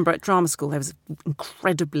I can remember at drama school there was an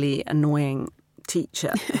incredibly annoying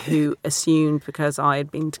teacher who assumed because I had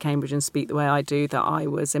been to Cambridge and speak the way I do that I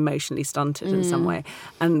was emotionally stunted in some way.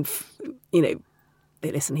 And,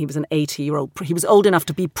 listen, he was an 80-year-old. He was old enough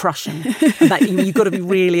to be Prussian. And that you've got to be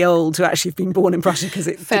really old to actually have been born in Prussia because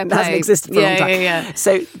it hasn't existed for a long time. Yeah.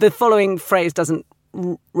 So the following phrase doesn't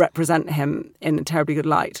represent him in a terribly good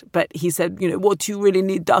light, but he said, what you really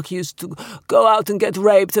need, Ducky, is to go out and get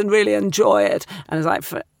raped and really enjoy it. And it's like,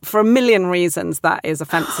 for a million reasons that is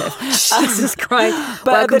offensive. Jesus Christ.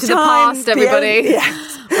 But welcome to the past, everybody.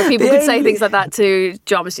 Where people could say things like that to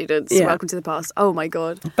drama students. Yeah. Welcome to the past. Oh my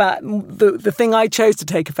God. But the thing I chose to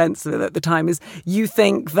take offence with at the time is you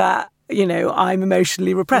think that I'm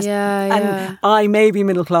emotionally repressed. And I may be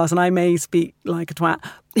middle class and I may speak like a twat,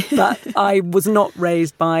 but I was not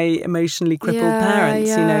raised by emotionally crippled parents.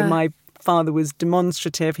 My father was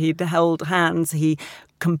demonstrative. He'd held hands. He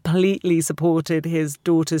completely supported his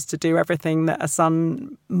daughters to do everything that a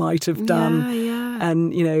son might have done.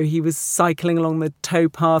 And, he was cycling along the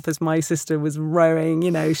towpath as my sister was rowing,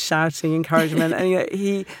 shouting encouragement.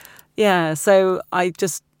 And, so I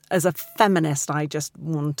just, as a feminist, I just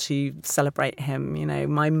want to celebrate him.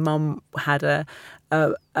 My mum had a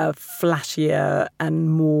flashier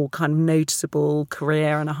and more kind of noticeable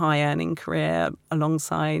career and a high-earning career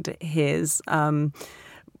alongside his,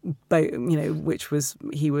 which was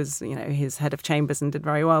he was his head of chambers and did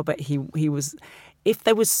very well. But he was, if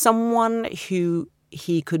there was someone who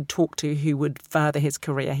he could talk to who would further his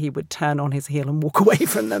career, he would turn on his heel and walk away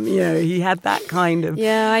from them. He had that kind of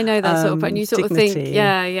I know that sort of, and you sort dignity. of think,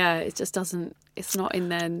 it just doesn't, it's not in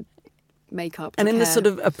their makeup. And in this sort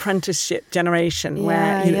of apprenticeship generation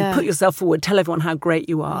where you put yourself forward, tell everyone how great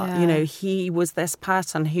you are. He was this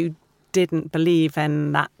person who didn't believe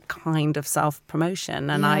in that kind of self-promotion,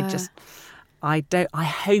 and I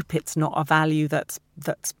hope it's not a value that's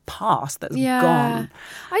past, that's gone.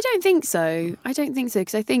 I don't think so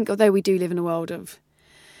because I think although we do live in a world of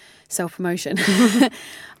self-promotion,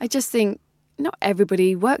 I just think not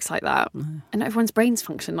everybody works like that, and not everyone's brains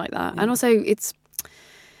function like that. And also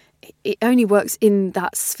it only works in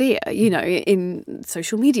that sphere, in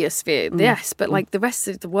social media sphere, yes, but like the rest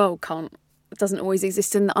of the world doesn't always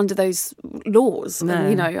exist under those laws. No.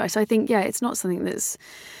 And, so I think it's not something that's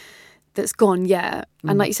gone yet.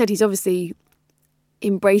 And like you said, he's obviously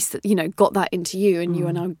embraced that, got that into you, and you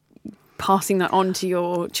are now passing that on to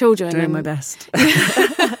your children. Doing my best. But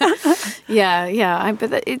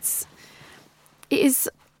it's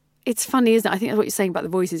funny, isn't it? I think that's what you're saying about the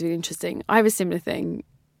voice is really interesting. I have a similar thing.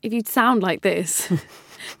 If you sound like this,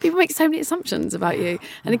 people make so many assumptions about you.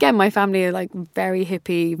 And again, my family are like very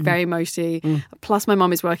hippie, very mousy. Plus my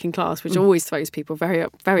mum is working class, which always throws people very,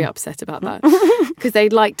 very upset about that. Because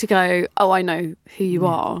they'd like to go, oh, I know who you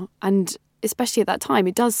are. And especially at that time,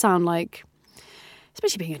 it does sound like,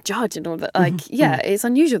 especially being a judge and all that, like, it's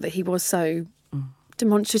unusual that he was so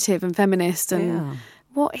demonstrative and feminist. And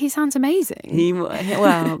he sounds amazing.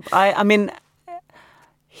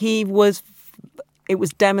 He was... It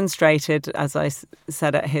was demonstrated, as I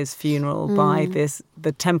said at his funeral, by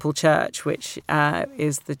the Temple Church, which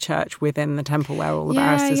is the church within the temple where all the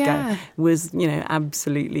barristers go, was,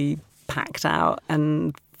 absolutely packed out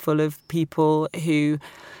and full of people who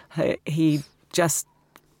he just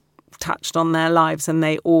touched on their lives, and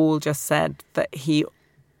they all just said that he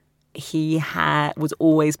was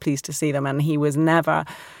always pleased to see them, and he was never...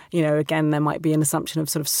 again, there might be an assumption of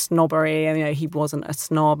sort of snobbery, and he wasn't a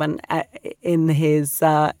snob. And in his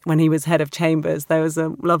when he was head of chambers, there was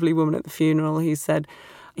a lovely woman at the funeral who said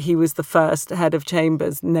he was the first head of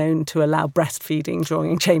chambers known to allow breastfeeding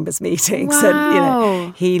during chambers meetings. Wow.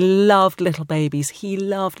 And, he loved little babies. He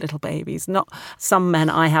loved little babies. Not some men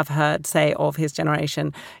I have heard say of his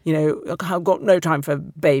generation, I've got no time for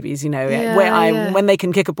babies, when they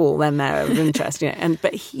can kick a ball, then they're of interest,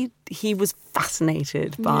 but he was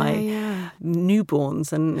fascinated by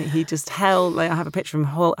newborns, and he just held, I have a picture of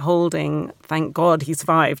him holding, thank God he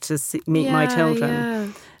survived to meet my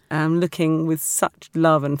children. Looking with such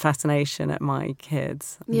love and fascination at my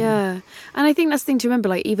kids. Yeah. And I think that's the thing to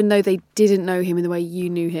remember, even though they didn't know him in the way you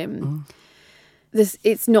knew him,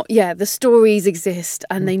 it's not, the stories exist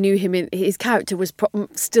and they knew him, his character was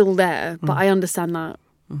still there, but I understand that.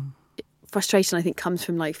 Frustration, I think, comes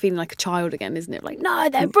from feeling like a child again, isn't it? No,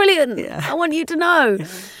 they're brilliant. Yeah. I want you to know.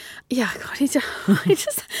 God, he sounds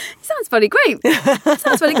bloody great.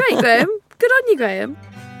 Sounds bloody great, Graham. Good on you, Graham.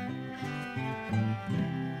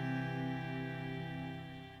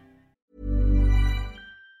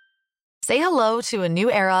 Say hello to a new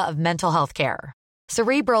era of mental health care.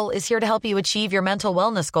 Cerebral is here to help you achieve your mental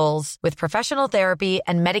wellness goals with professional therapy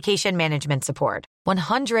and medication management support.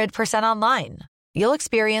 100% online. You'll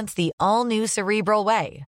experience the all-new Cerebral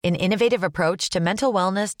Way, an innovative approach to mental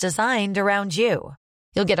wellness designed around you.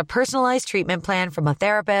 You'll get a personalized treatment plan from a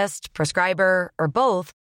therapist, prescriber, or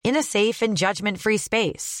both in a safe and judgment-free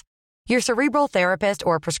space. Your Cerebral therapist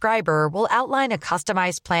or prescriber will outline a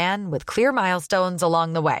customized plan with clear milestones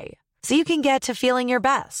along the way, so you can get to feeling your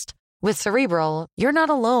best. With Cerebral, you're not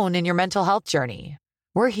alone in your mental health journey.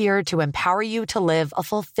 We're here to empower you to live a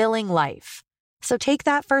fulfilling life. So take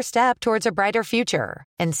that first step towards a brighter future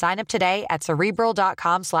and sign up today at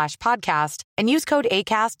Cerebral.com/podcast and use code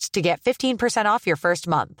ACAST to get 15% off your first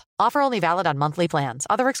month. Offer only valid on monthly plans.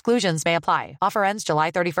 Other exclusions may apply. Offer ends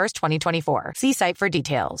July 31st, 2024. See site for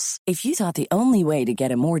details. If you thought the only way to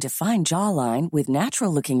get a more defined jawline with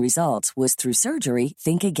natural-looking results was through surgery,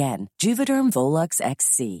 think again. Juvederm Volux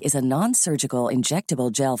XC is a non-surgical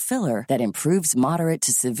injectable gel filler that improves moderate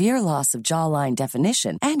to severe loss of jawline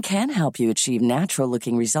definition and can help you achieve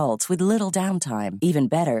natural-looking results with little downtime. Even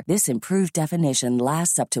better, this improved definition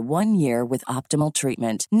lasts up to 1 year with optimal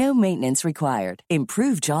treatment. No maintenance required.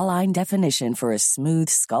 Improve jawline definition for a smooth,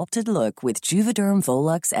 sculpted look with Juvederm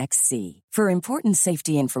Volux XC. For important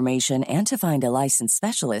safety information and to find a licensed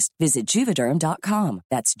specialist, visit Juvederm.com.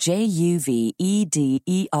 That's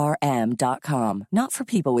JUVEDERM.com. Not for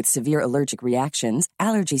people with severe allergic reactions,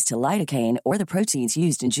 allergies to lidocaine, or the proteins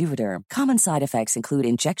used in Juvederm. Common side effects include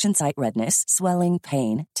injection site redness, swelling,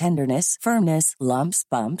 pain, tenderness, firmness, lumps,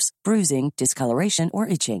 bumps, bruising, discoloration, or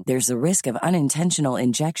itching. There's a risk of unintentional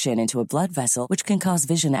injection into a blood vessel, which can cause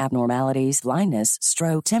vision abnormalities, blindness,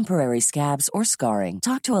 stroke, temporary scabs, or scarring.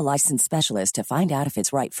 Talk to a licensed specialist to find out if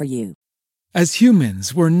it's right for you. As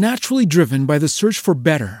humans, we're naturally driven by the search for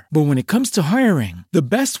better. But when it comes to hiring, the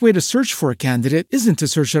best way to search for a candidate isn't to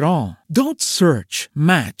search at all. Don't search,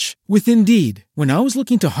 match with Indeed. When I was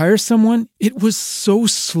looking to hire someone, it was so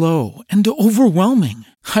slow and overwhelming.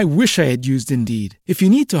 I wish I had used Indeed. If you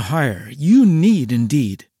need to hire, you need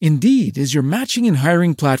Indeed. Indeed is your matching and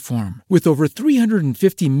hiring platform with over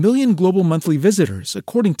 350 million global monthly visitors,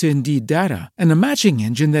 according to Indeed data, and a matching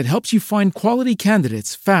engine that helps you find quality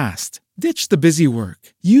candidates fast. Ditch the busy work.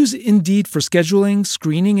 Use Indeed for scheduling,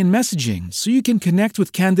 screening, and messaging so you can connect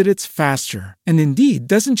with candidates faster. And Indeed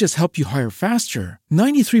doesn't just help you hire faster.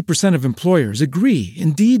 93% of employers agree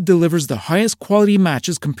Indeed delivers the highest quality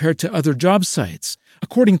matches compared to other job sites,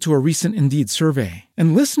 according to a recent Indeed survey.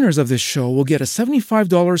 And listeners of this show will get a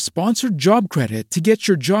 $75 sponsored job credit to get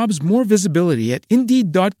your jobs more visibility at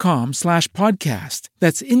Indeed.com/podcast.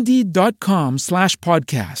 That's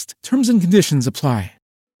Indeed.com/podcast. Terms and conditions apply.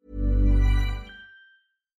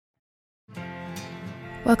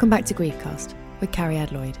 Welcome back to Griefcast with Carrie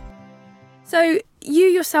Adloyd. So you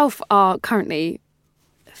yourself are currently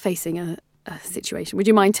facing a situation. Would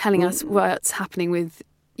you mind telling us what's happening with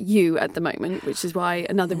you at the moment, which is why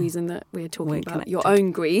another reason that we're talking about connected. Your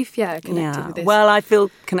own grief, connected with this. Well, I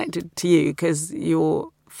feel connected to you because your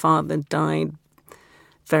father died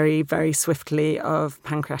very, very swiftly of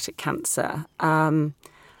pancreatic cancer. And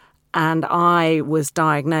I was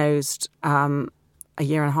diagnosed a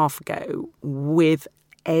year and a half ago with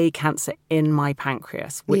a cancer in my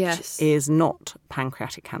pancreas, which is not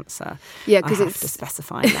pancreatic cancer. Yeah, because it's to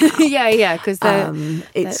specify now. Because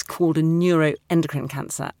it's called a neuroendocrine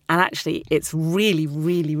cancer, and actually, it's really,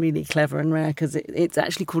 really, really clever and rare because it's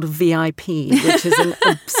actually called a VIP, which is an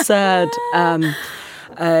absurd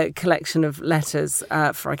collection of letters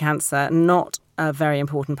for a cancer, not a very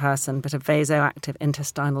important person, but a vasoactive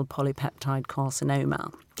intestinal polypeptide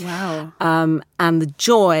carcinoma. Wow. And the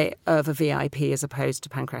joy of a VIP as opposed to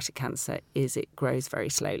pancreatic cancer is it grows very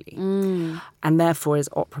slowly and therefore is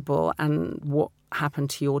operable. And what happened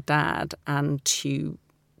to your dad and to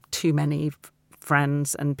too many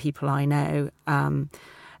friends and people I know,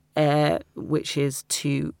 which is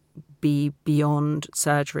to be beyond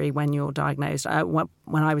surgery when you're diagnosed.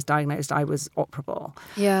 When I was diagnosed, I was operable.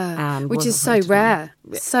 Yeah, and which is so rare.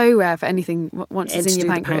 So rare for anything once it's in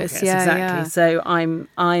your pancreas. Yeah, exactly. Yeah. So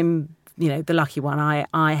I'm the lucky one.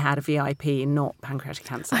 I had a VIP, not pancreatic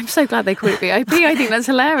cancer. I'm so glad they call it VIP. I think that's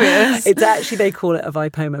hilarious. It's actually, they call it a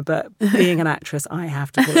Vipoma, but being an actress, I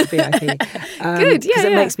have to call it VIP. Good, yeah. Because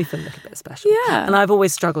it makes me feel a little bit special. Yeah. And I've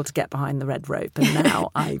always struggled to get behind the red rope, and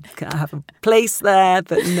now I have a place there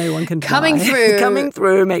that no one can Coming deny. through. Coming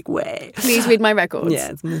through, make way. Please read my records.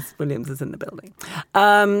 Yes, Miss Williams is in the building.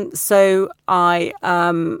 So I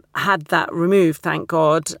had that removed, thank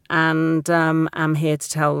God, and am here to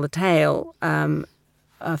tell the tale.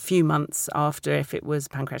 A few months after, if it was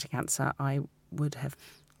pancreatic cancer, I would have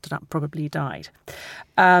probably died.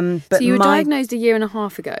 But so you were diagnosed a year and a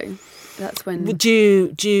half ago. That's when May,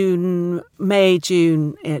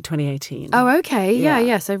 June 2018. Oh, okay.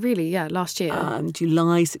 Yeah. So really, last year.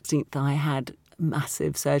 July 16th, I had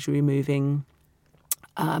massive surgery removing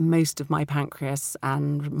most of my pancreas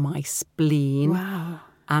and my spleen. Wow.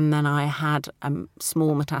 And then I had a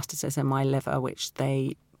small metastasis in my liver, which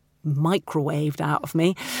they microwaved out of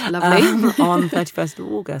me. Lovely. On 31st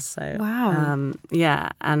of August. So wow.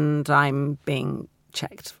 And I'm being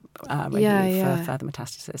checked regularly for further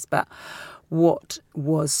metastasis. But what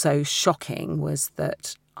was so shocking was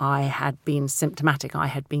that I had been symptomatic. I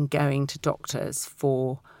had been going to doctors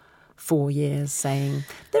for 4 years saying,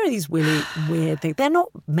 there are these really weird things. They're not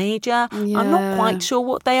major. Yeah. I'm not quite sure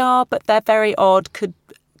what they are, but they're very odd. Could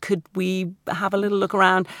we have a little look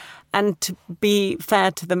around? And to be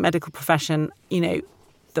fair to the medical profession, the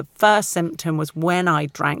first symptom was when I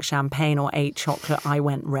drank champagne or ate chocolate, I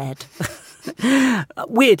went red.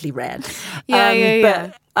 Weirdly red.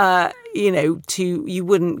 But, you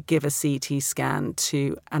wouldn't give a CT scan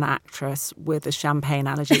to an actress with a champagne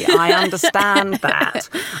allergy. I understand that.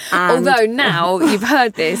 And, although now you've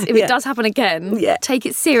heard this, if it does happen again, take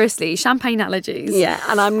it seriously. Champagne allergies. Yeah,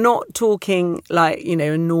 and I'm not talking like,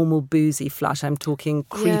 a normal boozy flush. I'm talking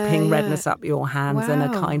creeping redness up your hands and a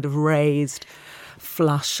kind of raised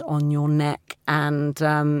flush on your neck. And,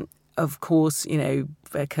 of course,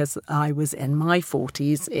 because I was in my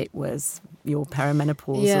 40s, it was your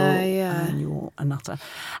perimenopausal and you're a nutter.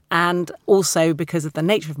 And also because of the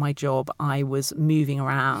nature of my job, I was moving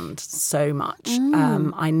around so much.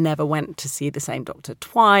 I never went to see the same doctor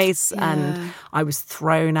twice, and I was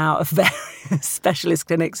thrown out of various specialist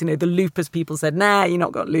clinics. The lupus people said, nah, you've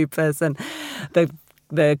not got lupus. And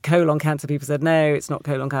the colon cancer people said, no, it's not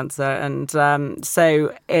colon cancer. And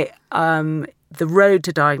so it... the road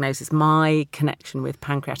to diagnosis, my connection with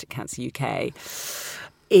Pancreatic Cancer UK,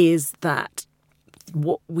 is that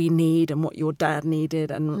what we need and what your dad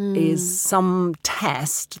needed and is some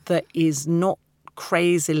test that is not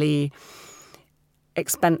crazily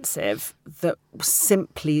expensive, that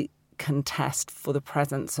simply can test for the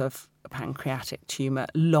presence of a pancreatic tumour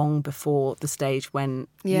long before the stage when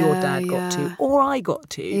your dad got to, or I got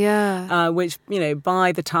to, which,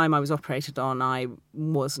 by the time I was operated on, I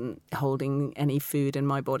wasn't holding any food in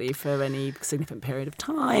my body for any significant period of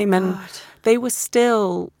time. And they were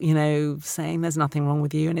still, saying there's nothing wrong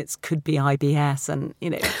with you and it could be IBS and,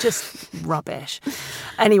 just rubbish.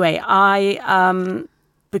 Anyway,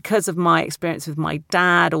 because of my experience with my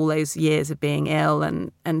dad, all those years of being ill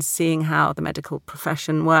and seeing how the medical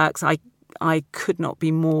profession works, I could not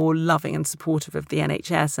be more loving and supportive of the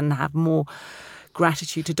NHS and have more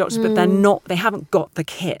gratitude to doctors. But they haven't got the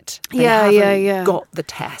kit. They haven't got the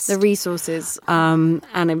test. The resources. And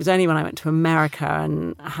it was only when I went to America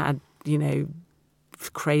and had,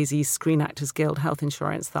 crazy Screen Actors Guild health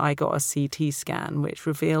insurance that I got a CT scan, which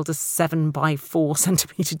revealed a 7x4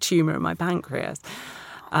 centimetre tumour in my pancreas.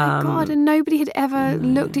 Oh my God, and nobody had ever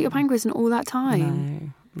looked at your pancreas in all that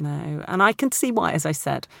time. No. And I can see why, as I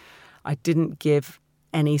said, I didn't give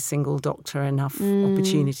any single doctor enough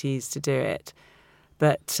opportunities to do it.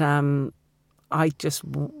 But I just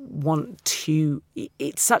want to...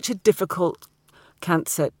 It's such a difficult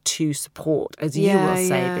cancer to support, as you will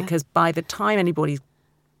say, because by the time anybody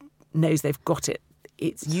knows they've got it,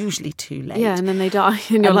 it's usually too late. Yeah, and then they die.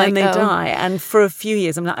 And you're then they die. And for a few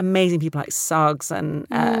years, amazing people like Suggs and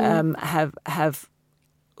have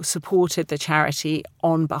supported the charity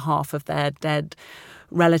on behalf of their dead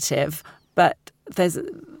relative. But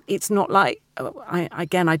it's not like, I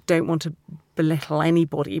don't want to belittle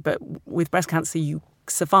anybody, but with breast cancer, you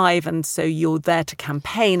survive, and so you're there to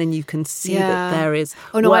campaign, and you can see that there is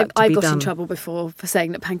work to I be got done. in trouble before for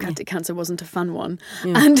saying that pancreatic cancer wasn't a fun one,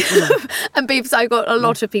 and so I got a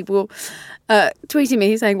lot of people tweeting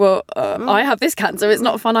me saying, well, I have this cancer, it's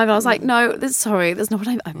not fun either. I was like, no, that's not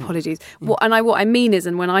what apologies. What I mean is,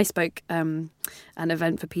 and when I spoke an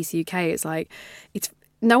event for PC UK, it's like,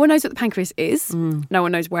 no one knows what the pancreas is, no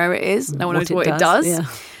one knows where it is, no one knows what it does. Yeah.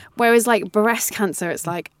 Whereas like breast cancer, it's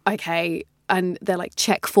like, okay, and they're like,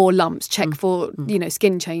 check for lumps, check for,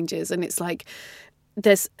 skin changes, and it's like,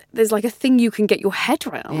 there's like a thing you can get your head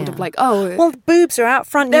around of like, oh, well, the boobs are out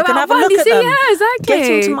front, you can have a look at them. Yeah, exactly.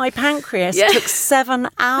 Getting to my pancreas took 7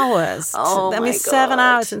 hours. Oh, my God. 7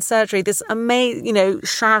 hours in surgery. This amazing,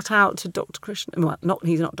 shout out to Dr. Krishna. Well,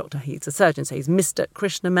 he's not doctor, he's a surgeon, so he's Mr.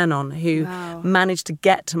 Krishna Menon, who managed to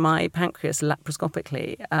get to my pancreas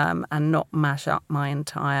laparoscopically and not mash up my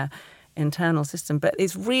entire internal system. But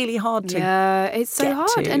it's really hard to it's so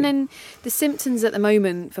hard. And then the symptoms at the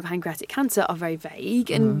moment for pancreatic cancer are very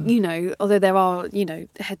vague, and although there are,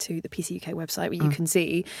 head to the PC UK website where you can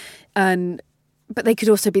see, but they could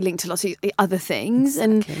also be linked to lots of other things.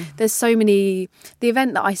 Exactly. And there's so many. The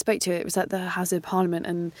event that I spoke to, it was at the House of Parliament,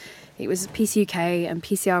 and it was PC UK and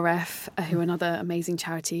PCRF, who are another amazing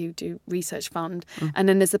charity who do research fund. And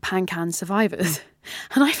then there's the PanCan survivors.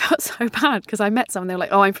 And I felt so bad because I met someone, they were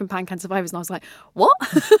like, oh, I'm from PanCan survivors. And I was like, what?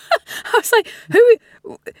 I was like,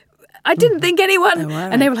 who? I didn't think anyone.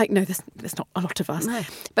 And they were like, no, there's not a lot of us. No.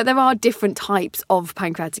 But there are different types of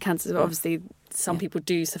pancreatic cancer. Obviously, some people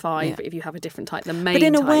do survive if you have a different type, the main type. But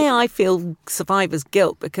in a way, I feel survivor's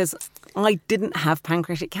guilt because I didn't have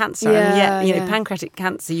pancreatic cancer. And yet, Pancreatic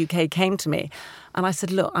Cancer UK came to me. And I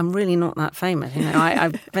said, look, I'm really not that famous.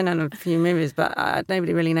 I've been in a few movies, but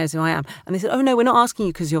nobody really knows who I am. And they said, oh, no, we're not asking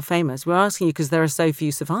you because you're famous. We're asking you because there are so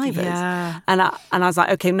few survivors. Yeah. And I was like,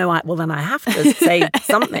 okay, no, well, then I have to say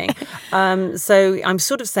something. So I'm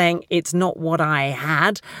sort of saying it's not what I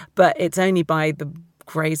had, but it's only by the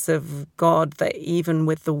grace of God that even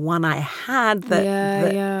with the one I had,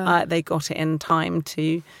 that they got it in time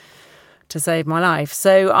to save my life.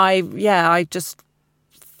 So I just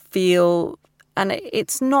feel... And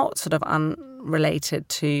it's not sort of unrelated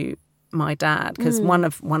to my dad, because one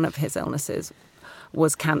of his illnesses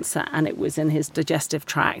was cancer, and it was in his digestive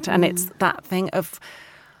tract. And it's that thing of,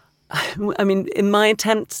 I mean, in my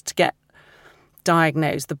attempts to get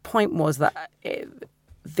diagnosed, the point was that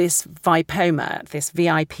this Vipoma, this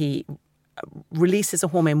VIP, releases a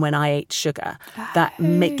hormone when I ate sugar that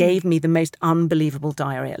gave me the most unbelievable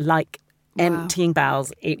diarrhea, like emptying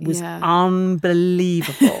bowels. It was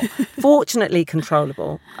unbelievable. Fortunately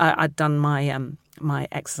controllable. I'd done my my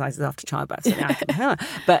exercises after childbirth, so I can,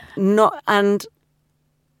 but not. And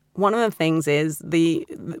one of the things is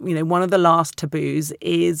one of the last taboos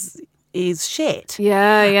is shit.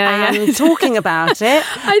 And talking about it.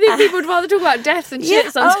 I think people would rather talk about death than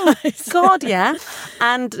shit sometimes. Oh God, yeah.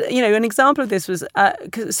 And an example of this was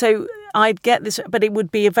so I'd get this, but it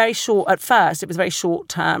would be a very short. At first, it was a very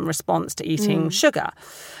short-term response to eating sugar.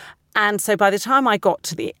 And so by the time I got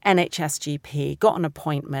to the NHS GP, got an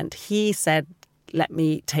appointment, he said, let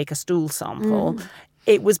me take a stool sample.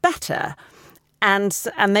 It was better. And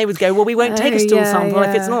they would go, well, we won't take a stool sample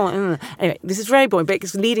if it's not. Anyway, this is very boring, but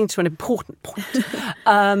it's leading to an important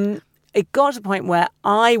point. It got to a point where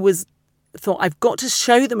I thought I've got to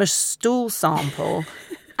show them a stool sample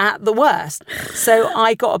at the worst. So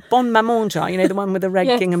I got a Bon Maman jar, the one with the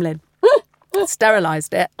red gingham lid.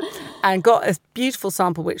 Sterilised it and got a beautiful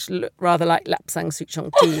sample which looked rather like Lapsang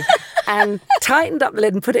Souchong tea, and tightened up the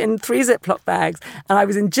lid and put it in 3 Ziploc bags. And I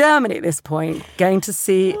was in Germany at this point going to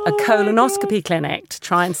see a colonoscopy clinic to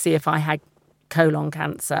try and see if I had colon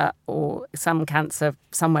cancer or some cancer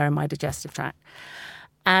somewhere in my digestive tract.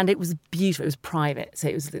 And it was beautiful. It was private. So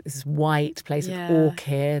it was this white place with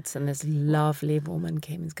orchids, and this lovely woman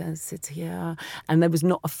came and going to sit here. And there was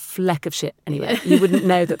not a fleck of shit anywhere. You wouldn't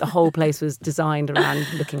know that the whole place was designed around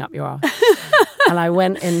looking up your arse. And I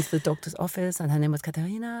went into the doctor's office, and her name was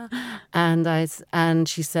Katerina. And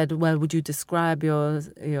she said, well, would you describe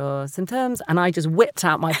your symptoms? And I just whipped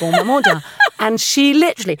out my Bon Maman jar. And she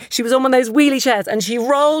was on one of those wheelie chairs, and she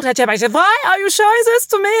rolled her chair back. She said, why are you showing this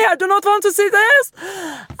to me? I do not want to see this.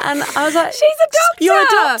 And I was like, she's a doctor. You're a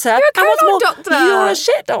doctor. You're a colon doctor. You're a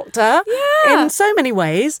shit doctor in so many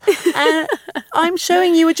ways. And I'm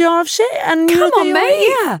showing you a jar of shit. And come on, mate.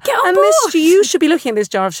 Yeah. Get on and board. You should be looking at this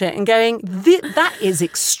jar of shit and going, that is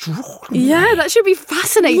extraordinary. Yeah, that should be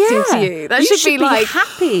fascinating to you. That should be like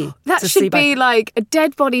happy. That should be like a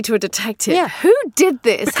dead body to a detective. Yeah. Who did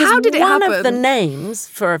this? Because how did it happen? One of the names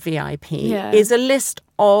for a VIP is a list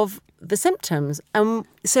of the symptoms.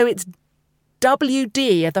 So it's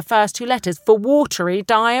WD are the first 2 letters for watery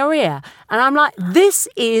diarrhea. And I'm like, this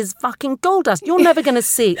is fucking gold dust. You're never going to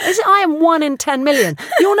see. I am 1 in 10 million.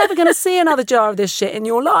 You're never going to see another jar of this shit in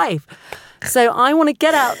your life. So I want to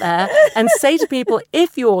get out there and say to people,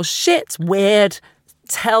 if your shit's weird,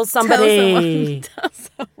 tell somebody. Tell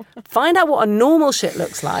someone. Find out what a normal shit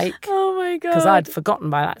looks like. Oh my God. Because I'd forgotten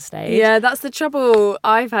by that stage. Yeah, that's the trouble.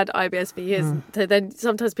 I've had IBS for years. So then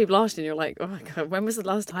sometimes people ask you and you're like, oh my God, when was the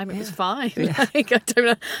last time it was fine? Like, I don't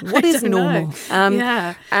know. What is normal?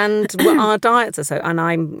 Yeah. And our diets are so, and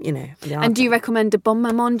I'm, And do you recommend a Bon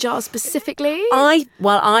Maman jar specifically?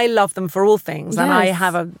 I love them for all things. And I Yes.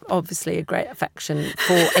 have obviously a great affection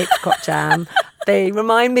for apricot jam. They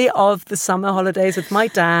remind me of the summer holidays with my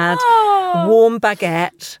dad. Warm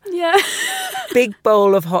baguette. Yeah. Big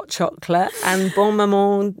bowl of hot chocolate and Bon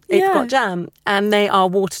Maman apricot jam. And they are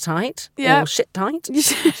watertight or shit tight.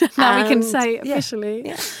 Now we can say officially.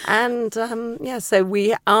 Yeah. And so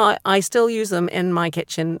I still use them in my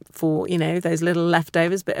kitchen for, those little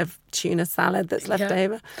leftovers, bit of tuna salad that's left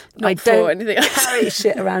over. I don't carry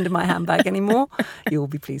shit around in my handbag anymore. You'll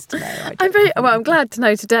be pleased to know. I'm glad to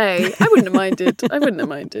know today. I wouldn't have minded.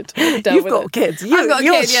 You've got kids. I've got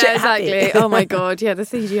you're kids, shit exactly. happy. Oh my God, yeah, the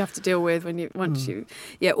things you have to deal with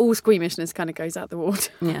all squeamishness kind of goes out the water.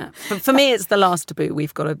 Yeah, but for me, it's the last taboo.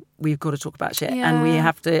 We've got to talk about shit, and we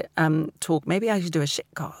have to talk. Maybe I should do a shit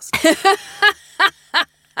cast.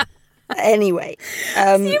 Anyway,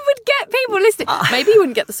 So you would get people listening. Maybe you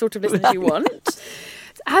wouldn't get the sort of listeners you want.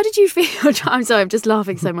 How did you feel? I'm sorry, I'm just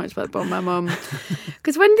laughing so much about Bon Maman.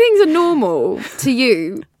 Because when things are normal to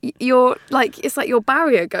you, you're like, it's like your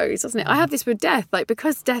barrier goes, doesn't it? I have this with death, like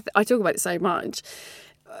because death, I talk about it so much.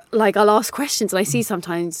 Like I'll ask questions and I see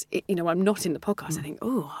sometimes, I'm not in the podcast. I think,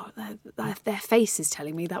 oh, their face is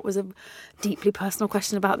telling me that was a deeply personal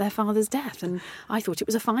question about their father's death. And I thought it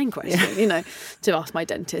was a fine question, to ask my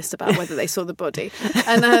dentist about whether they saw the body.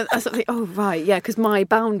 And I sort of think, oh, right, yeah, because my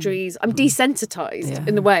boundaries, I'm desensitized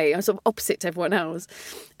in the way. I'm sort of opposite to everyone else.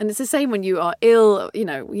 And it's the same when you are ill, you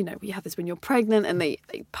have this when you're pregnant and they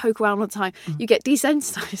poke around all the time. You get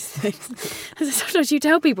desensitized to things. And so sometimes you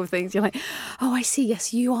tell people things, you're like, oh, I see,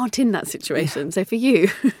 yes, you aren't in that situation. Yeah. So for you,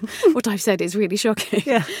 what I've said is really shocking.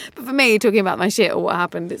 Yeah. But for me, talking about my shit or what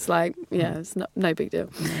happened, it's like, it's no big deal.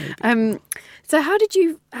 So how did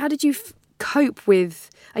you cope with,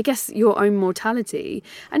 I guess, your own mortality?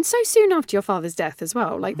 And so soon after your father's death as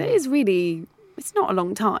well. Like, there is really... It's not a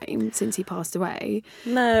long time since he passed away.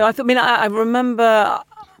 No, I remember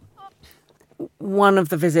one of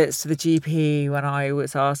the visits to the GP when I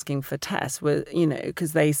was asking for tests was,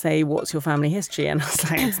 because they say, what's your family history? And I was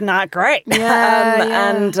like, it's not great. But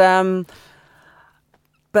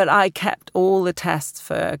I kept all the tests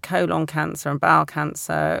for colon cancer and bowel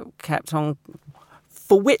cancer, kept on,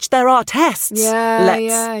 for which there are tests.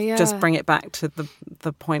 Let's just bring it back to the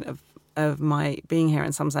point of my being here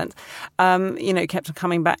in some sense, kept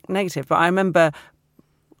coming back negative. But I remember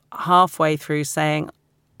halfway through saying,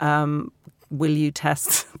 will you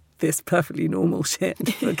test this perfectly normal shit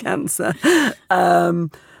for cancer?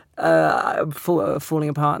 Falling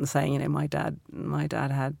apart and saying, my dad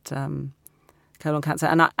had colon cancer,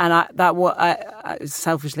 and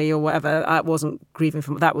selfishly or whatever, I wasn't grieving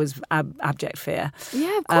from. That was abject fear.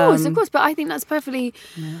 Yeah, of course. But I think that's perfectly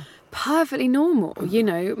normal.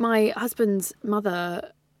 My husband's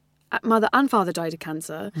mother and father died of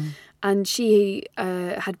cancer, and she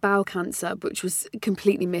had bowel cancer, which was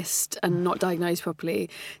completely missed and not diagnosed properly.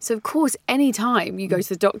 So of course, any time you go to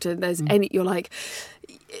the doctor, you're like,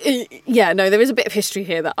 there is a bit of history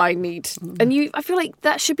here that I need, and I feel like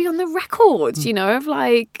that should be on the records. Of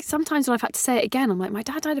like sometimes when I've had to say it again, I'm like, my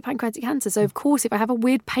dad died of pancreatic cancer, so of course if I have a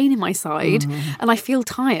weird pain in my side and I feel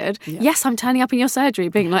tired, yes, I'm turning up in your surgery,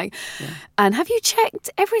 being like, and have you checked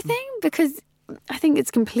everything? Because I think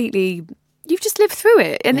it's completely, you've just lived through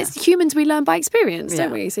it, and it's humans, we learn by experience,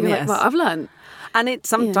 don't we? So you're like, well, I've learned. And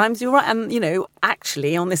sometimes you're right. And,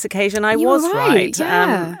 actually, on this occasion, I was right.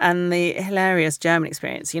 Yeah. And the hilarious German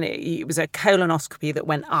experience, it was a colonoscopy that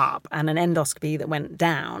went up and an endoscopy that went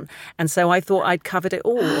down. And so I thought I'd covered it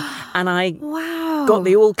all. And I got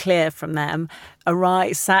the all clear from them.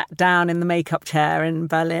 Sat down in the makeup chair in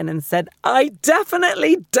Berlin and said, I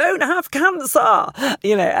definitely don't have cancer.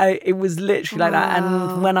 It was literally like that.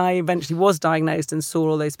 And when I eventually was diagnosed and saw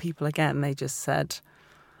all those people again, they just said,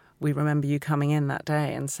 we remember you coming in that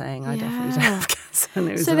day and saying, I definitely don't have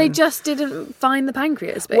cancer. So they just didn't find the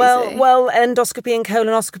pancreas, basically? Well, endoscopy and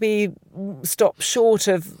colonoscopy stopped short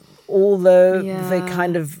of all the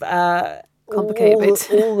kind of complicated bits.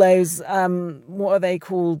 All those, what are they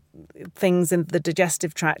called, things in the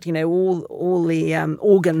digestive tract, all the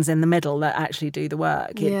organs in the middle that actually do the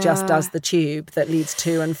work. It just does the tube that leads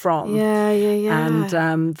to and from. Yeah.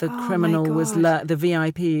 And the criminal the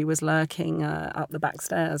VIP was lurking up the back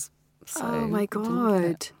stairs. So oh my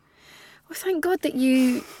God. Well, thank God that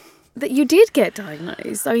you did get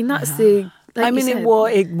diagnosed. I mean, that's the...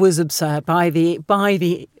 it was absurd. By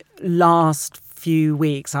the last few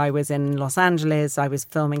weeks, I was in Los Angeles. I was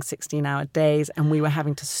filming 16-hour days, and we were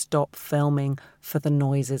having to stop filming for the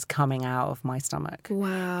noises coming out of my stomach.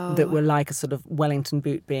 Wow. That were like a sort of Wellington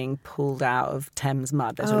boot being pulled out of Thames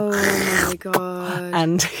mud. Oh my God.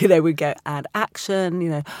 And we'd go, and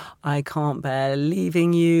action, I can't bear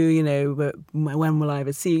leaving you, but when will I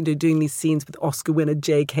ever see you? Doing these scenes with Oscar winner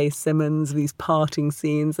J.K. Simmons, these parting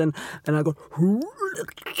scenes, and then I go...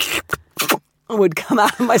 would come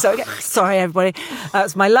out of myself again. Sorry, everybody.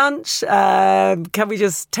 That's my lunch. Can we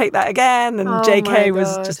just take that again? And JK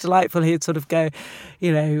was just delightful. He'd sort of go,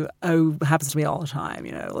 happens to me all the time,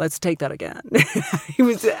 let's take that again. He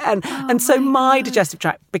was, so my digestive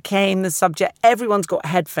tract became the subject. Everyone's got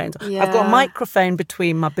headphones. Yeah. I've got a microphone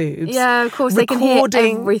between my boobs. Yeah, of course, they can hear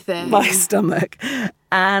everything. My stomach.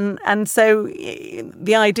 And so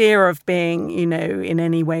the idea of being, in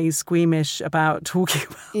any way squeamish about talking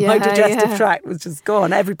about my digestive tract was just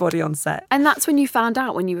gone. Everybody on set. And that's when you found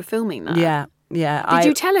out when you were filming that? Yeah. Did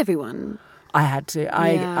you tell everyone? I had to.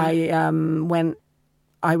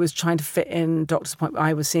 I was trying to fit in doctor's appointment.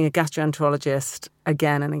 I was seeing a gastroenterologist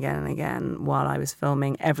again and again and again while I was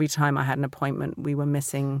filming. Every time I had an appointment, we were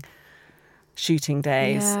missing shooting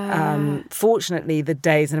days. Yeah. Fortunately, the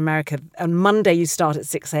days in America, on Monday you start at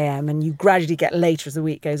 6 a.m. and you gradually get later as the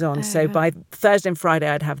week goes on. So by Thursday and Friday,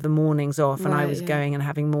 I'd have the mornings off, and I was going and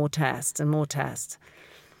having more tests and more tests.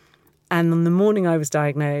 And on the morning I was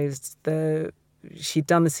diagnosed, she'd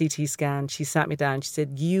done the CT scan. She sat me down. She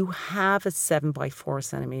said, "You have a 7 by 4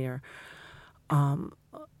 centimeter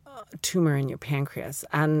tumor in your pancreas."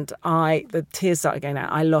 And the tears started going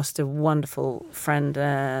out. I lost a wonderful friend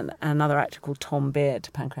and another actor called Tom Beard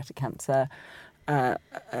to pancreatic cancer a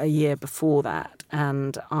year before that.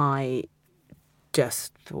 And I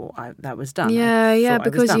just thought that was done. Yeah,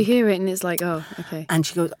 because you hear it and it's like, oh, okay. And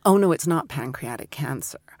she goes, "Oh, no, it's not pancreatic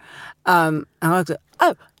cancer." And I go,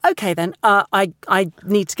 "Oh, okay then. I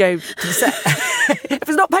need to go to the set." If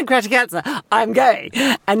it's not pancreatic cancer, I'm going.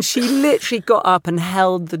 And she literally got up and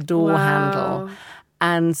held the door handle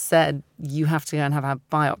and said, "You have to go and have a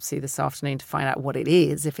biopsy this afternoon to find out what it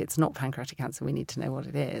is. If it's not pancreatic cancer, we need to know what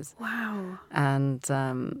it is." Wow. And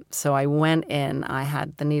so I went in, I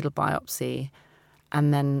had the needle biopsy,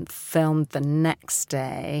 and then filmed the next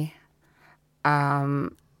day.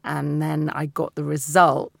 And then I got the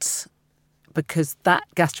result because that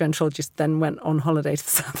gastroenterologist then went on holiday to the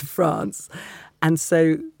south of France. And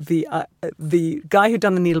so the guy who'd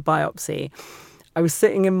done the needle biopsy, I was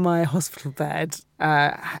sitting in my hospital bed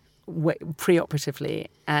pre-operatively,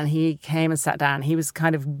 and he came and sat down. He was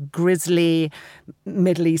kind of grizzly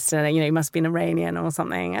Middle Eastern, he must be an Iranian or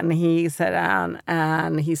something. And he sat down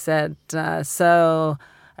and he said, "So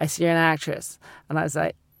I see you're an actress." And I was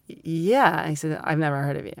like, "Yeah." And he said, "I've never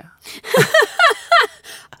heard of you."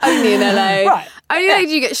 Only in LA. Right. Only did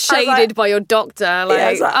you get shaded by your doctor. All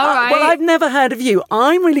right. Well, I've never heard of you.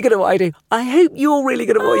 I'm really good at what I do. I hope you're really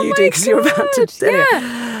good at what you do, because you're about to do it.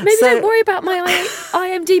 Yeah. Maybe don't worry about my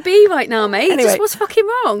IMDb right now, mate. Anyway, just what's fucking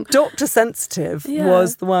wrong? Dr. Sensitive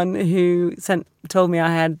was the one who told me I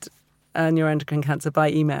had neuroendocrine cancer by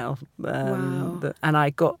email. Wow. And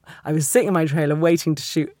I was sitting in my trailer waiting to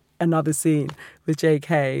shoot another scene with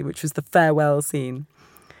JK, which was the farewell scene.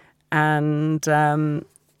 And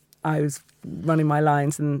I was running my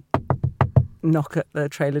lines and knock at the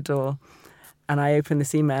trailer door. And I opened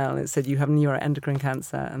this email and it said, "You have neuroendocrine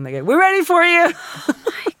cancer." And they go, "We're ready for you." Oh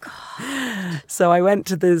my God. So I went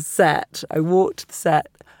to the set. I walked to the set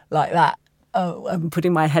like that. I'm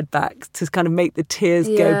putting my head back to kind of make the tears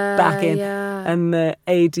go back in. Yeah. And the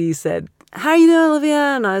AD said, "How are you doing,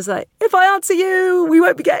 Olivia?" And I was like, "If I answer you, we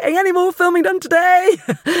won't be getting any more filming done today."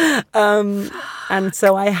 And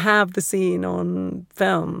so I have the scene on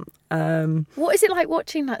film. What is it like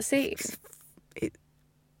watching that scene?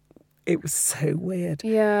 It was so weird.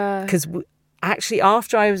 Yeah. Because actually,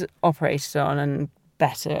 after I was operated on and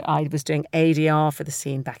better, I was doing ADR for the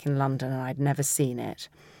scene back in London, and I'd never seen it.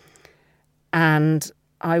 And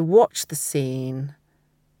I watched the scene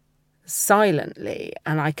silently,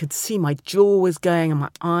 and I could see my jaw was going and my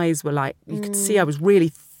eyes were like, you could see I was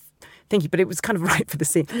really thinking, but it was kind of right for the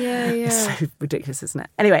scene. Yeah. It's so ridiculous, isn't it?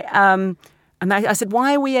 Anyway, And I said,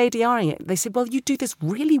 why are we ADRing it? They said, well, you do this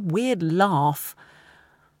really weird laugh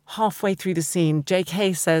halfway through the scene.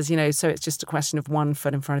 JK says, so it's just a question of one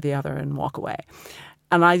foot in front of the other and walk away.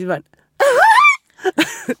 And I went,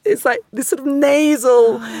 it's like this sort of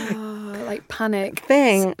nasal... like panic.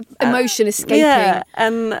 Thing. Emotion escaping. Yeah,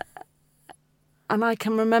 and I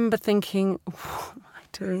can remember thinking, what am I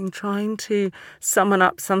doing? Trying to summon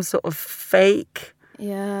up some sort of fake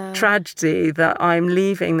tragedy that I'm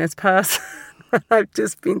leaving this person. I've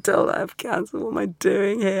just been told I have cancer. What am I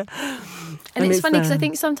doing here? And it's funny because I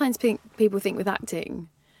think sometimes people think with acting,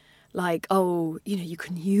 like, oh, you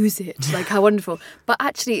can use it, like how wonderful. But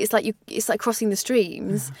actually, it's like crossing the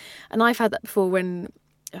streams. And I've had that before when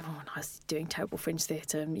I was doing terrible fringe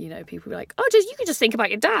theatre, and people were like, oh, you can just think about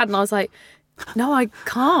your dad. And I was like, no, I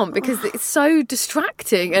can't, because it's so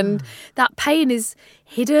distracting, and that pain is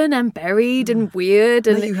hidden and buried and weird.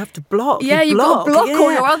 And you have to block. Yeah, you've got to block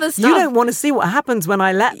all your other stuff. You don't want to see what happens when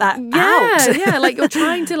I let that out. Yeah, like you're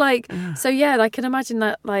trying to So I can imagine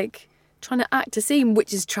that trying to act a scene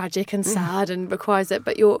which is tragic and sad and requires it,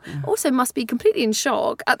 but you're also must be completely in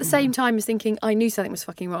shock at the same time as thinking, I knew something was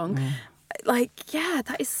fucking wrong.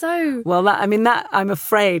 That is so... Well, that I'm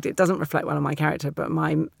afraid it doesn't reflect well on my character, but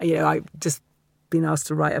I've just been asked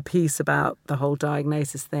to write a piece about the whole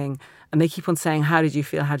diagnosis thing, and they keep on saying, how did you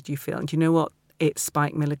feel? How did you feel? And do you know what? It's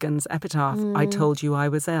Spike Milligan's epitaph. I told you I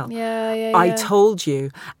was ill. Yeah. I told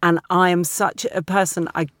you. And I am such a person,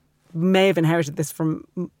 I may have inherited this from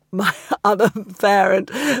my other parent,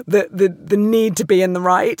 the need to be in the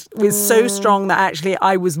right was so strong that actually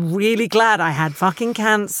I was really glad I had fucking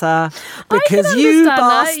cancer, because you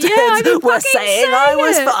bastards were saying I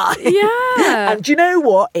was fine. Yeah. And do you know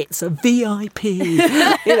what? It's a VIP.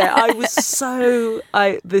 I was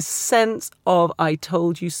this sense of I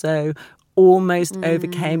told you so almost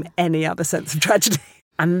overcame any other sense of tragedy.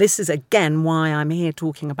 And this is again why I'm here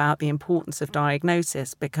talking about the importance of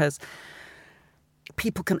diagnosis, because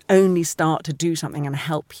people can only start to do something and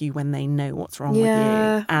help you when they know what's wrong with you.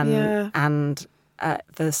 And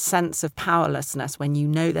the sense of powerlessness when you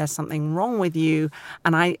know there's something wrong with you.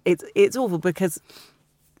 And it's awful, because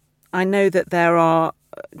I know that there are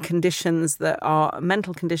conditions that are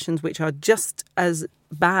mental conditions which are just as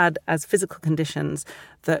bad as physical conditions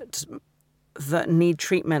that need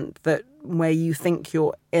treatment, that where you think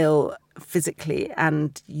you're ill physically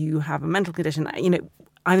and you have a mental condition.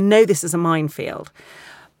 I know this is a minefield,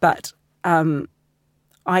 but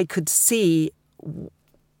I could see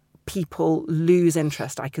people lose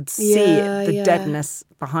interest. I could see the deadness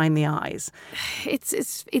behind the eyes.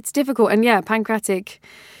 It's difficult, and pancreatic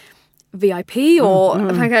VIP or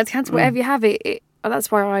pancreatic cancer, whatever you have, it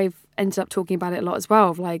that's why I've ended up talking about it a lot as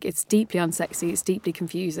well. It's deeply unsexy, it's deeply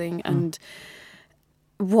confusing, and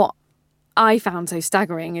what I found so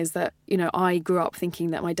staggering is that, I grew up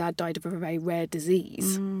thinking that my dad died of a very rare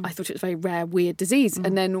disease. I thought it was a very rare, weird disease.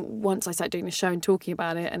 And then once I started doing the show and talking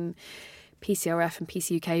about it, and PCRF and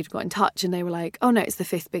PCUK got in touch, and they were like, oh no, it's the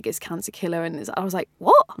 5th biggest cancer killer. And I was like,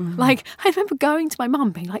 what? I remember going to my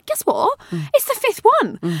mum being like, guess what? It's the 5th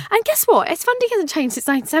one. And guess what? Its funding hasn't changed since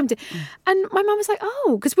 1970. And my mum was like,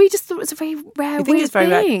 oh, because we just thought it was a very rare, weird thing. It's very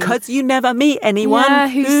rare because you never meet anyone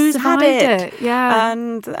who's had it. Yeah.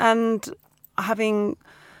 And having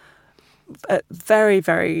very,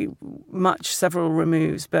 very much several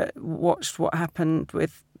removes, but watched what happened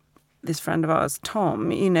with this friend of ours, Tom,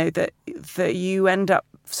 that you end up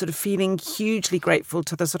sort of feeling hugely grateful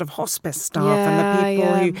to the sort of hospice staff and the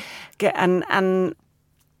people who get and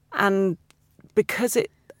because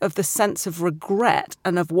of the sense of regret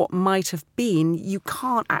and of what might have been, you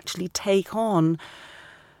can't actually take on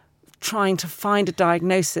trying to find a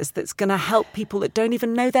diagnosis that's going to help people that don't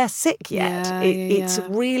even know they're sick yet. It's a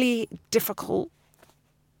really difficult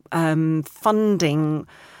funding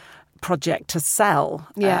project to sell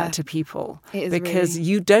to people, because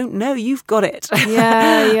you don't know you've got it.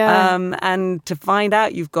 And to find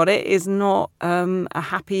out you've got it is not a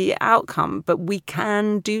happy outcome, but we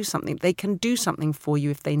can do something. They can do something for you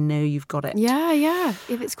if they know you've got it.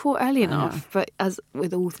 If it's caught early enough, but as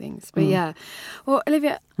with all things. But well,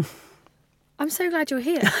 Olivia, I'm so glad you're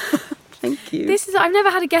here. Thank you. I've never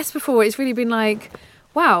had a guest before. It's really been like,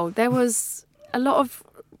 wow, there was a lot of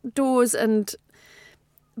doors and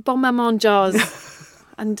bon maman jars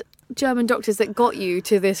and German doctors that got you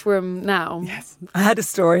to this room now. Yes, I had a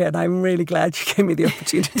story, and I'm really glad you gave me the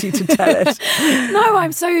opportunity to tell it. No,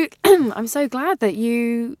 I'm so glad that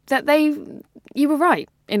you were right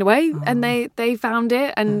in a way, and they found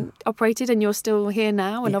it and operated, and you're still here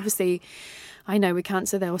now. And obviously, I know with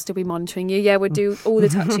cancer they'll still be monitoring you. Yeah, we'll do all the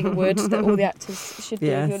touching wood that all the actors should do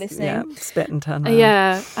if you're listening. Yeah, spit and turn.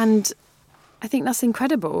 And I think that's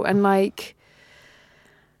incredible. And like,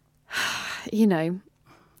 you know,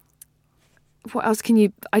 what else can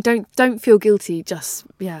you? I don't feel guilty. Just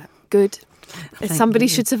good. If somebody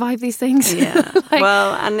should survive these things. Yeah.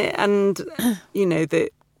 Well, and you know,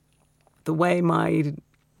 the way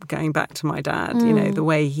going back to my dad, you know, the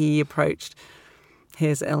way he approached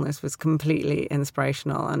his illness was completely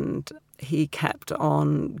inspirational, and he kept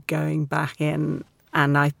on going back in,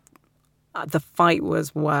 and the fight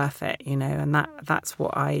was worth it, you know, and that's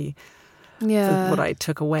what I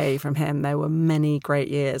took away from him. There were many great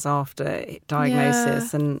years after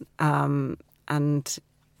diagnosis, and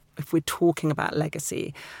if we're talking about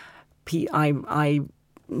legacy, I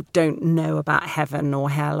don't know about heaven or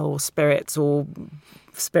hell or spirits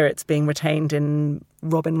being retained in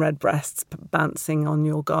robin redbreasts bouncing on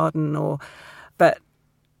your garden, but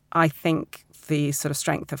I think the sort of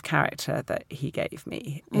strength of character that he gave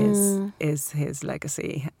me is his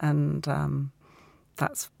legacy, and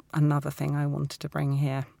that's another thing I wanted to bring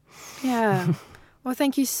here. Yeah. Well,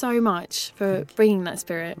 thank you so much for bringing that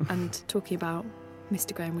spirit and talking about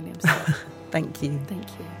Mr. Graham Williams. Thank you. Thank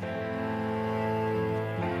you.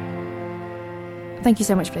 Thank you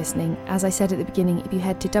so much for listening. As I said at the beginning, if you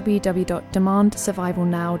head to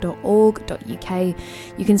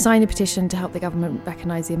www.demandsurvivalnow.org.uk, you can sign a petition to help the government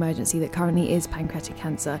recognise the emergency that currently is pancreatic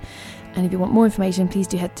cancer. And if you want more information, please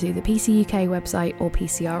do head to the PCUK website or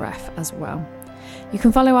PCRF as well. You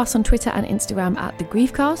can follow us on Twitter and Instagram at The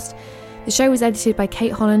Griefcast. The show was edited by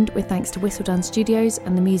Kate Holland with thanks to Whistledown Studios,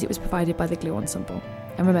 and the music was provided by the Glue Ensemble.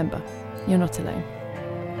 And remember, you're not alone.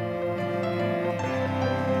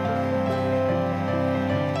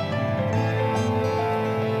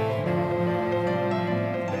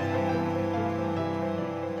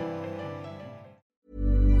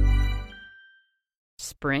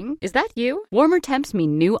 Spring? Is that you? Warmer temps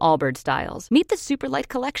mean new Allbirds styles. Meet the Superlight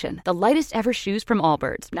Collection, the lightest ever shoes from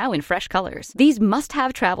Allbirds, now in fresh colors. These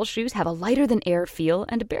must-have travel shoes have a lighter-than-air feel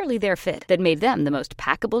and a barely-there fit that made them the most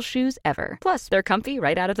packable shoes ever. Plus, they're comfy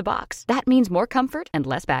right out of the box. That means more comfort and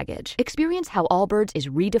less baggage. Experience how Allbirds is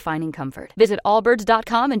redefining comfort. Visit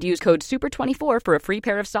allbirds.com and use code SUPER24 for a free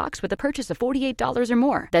pair of socks with a purchase of $48 or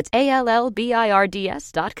more. That's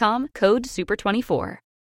ALLBIRDS.com, code SUPER24.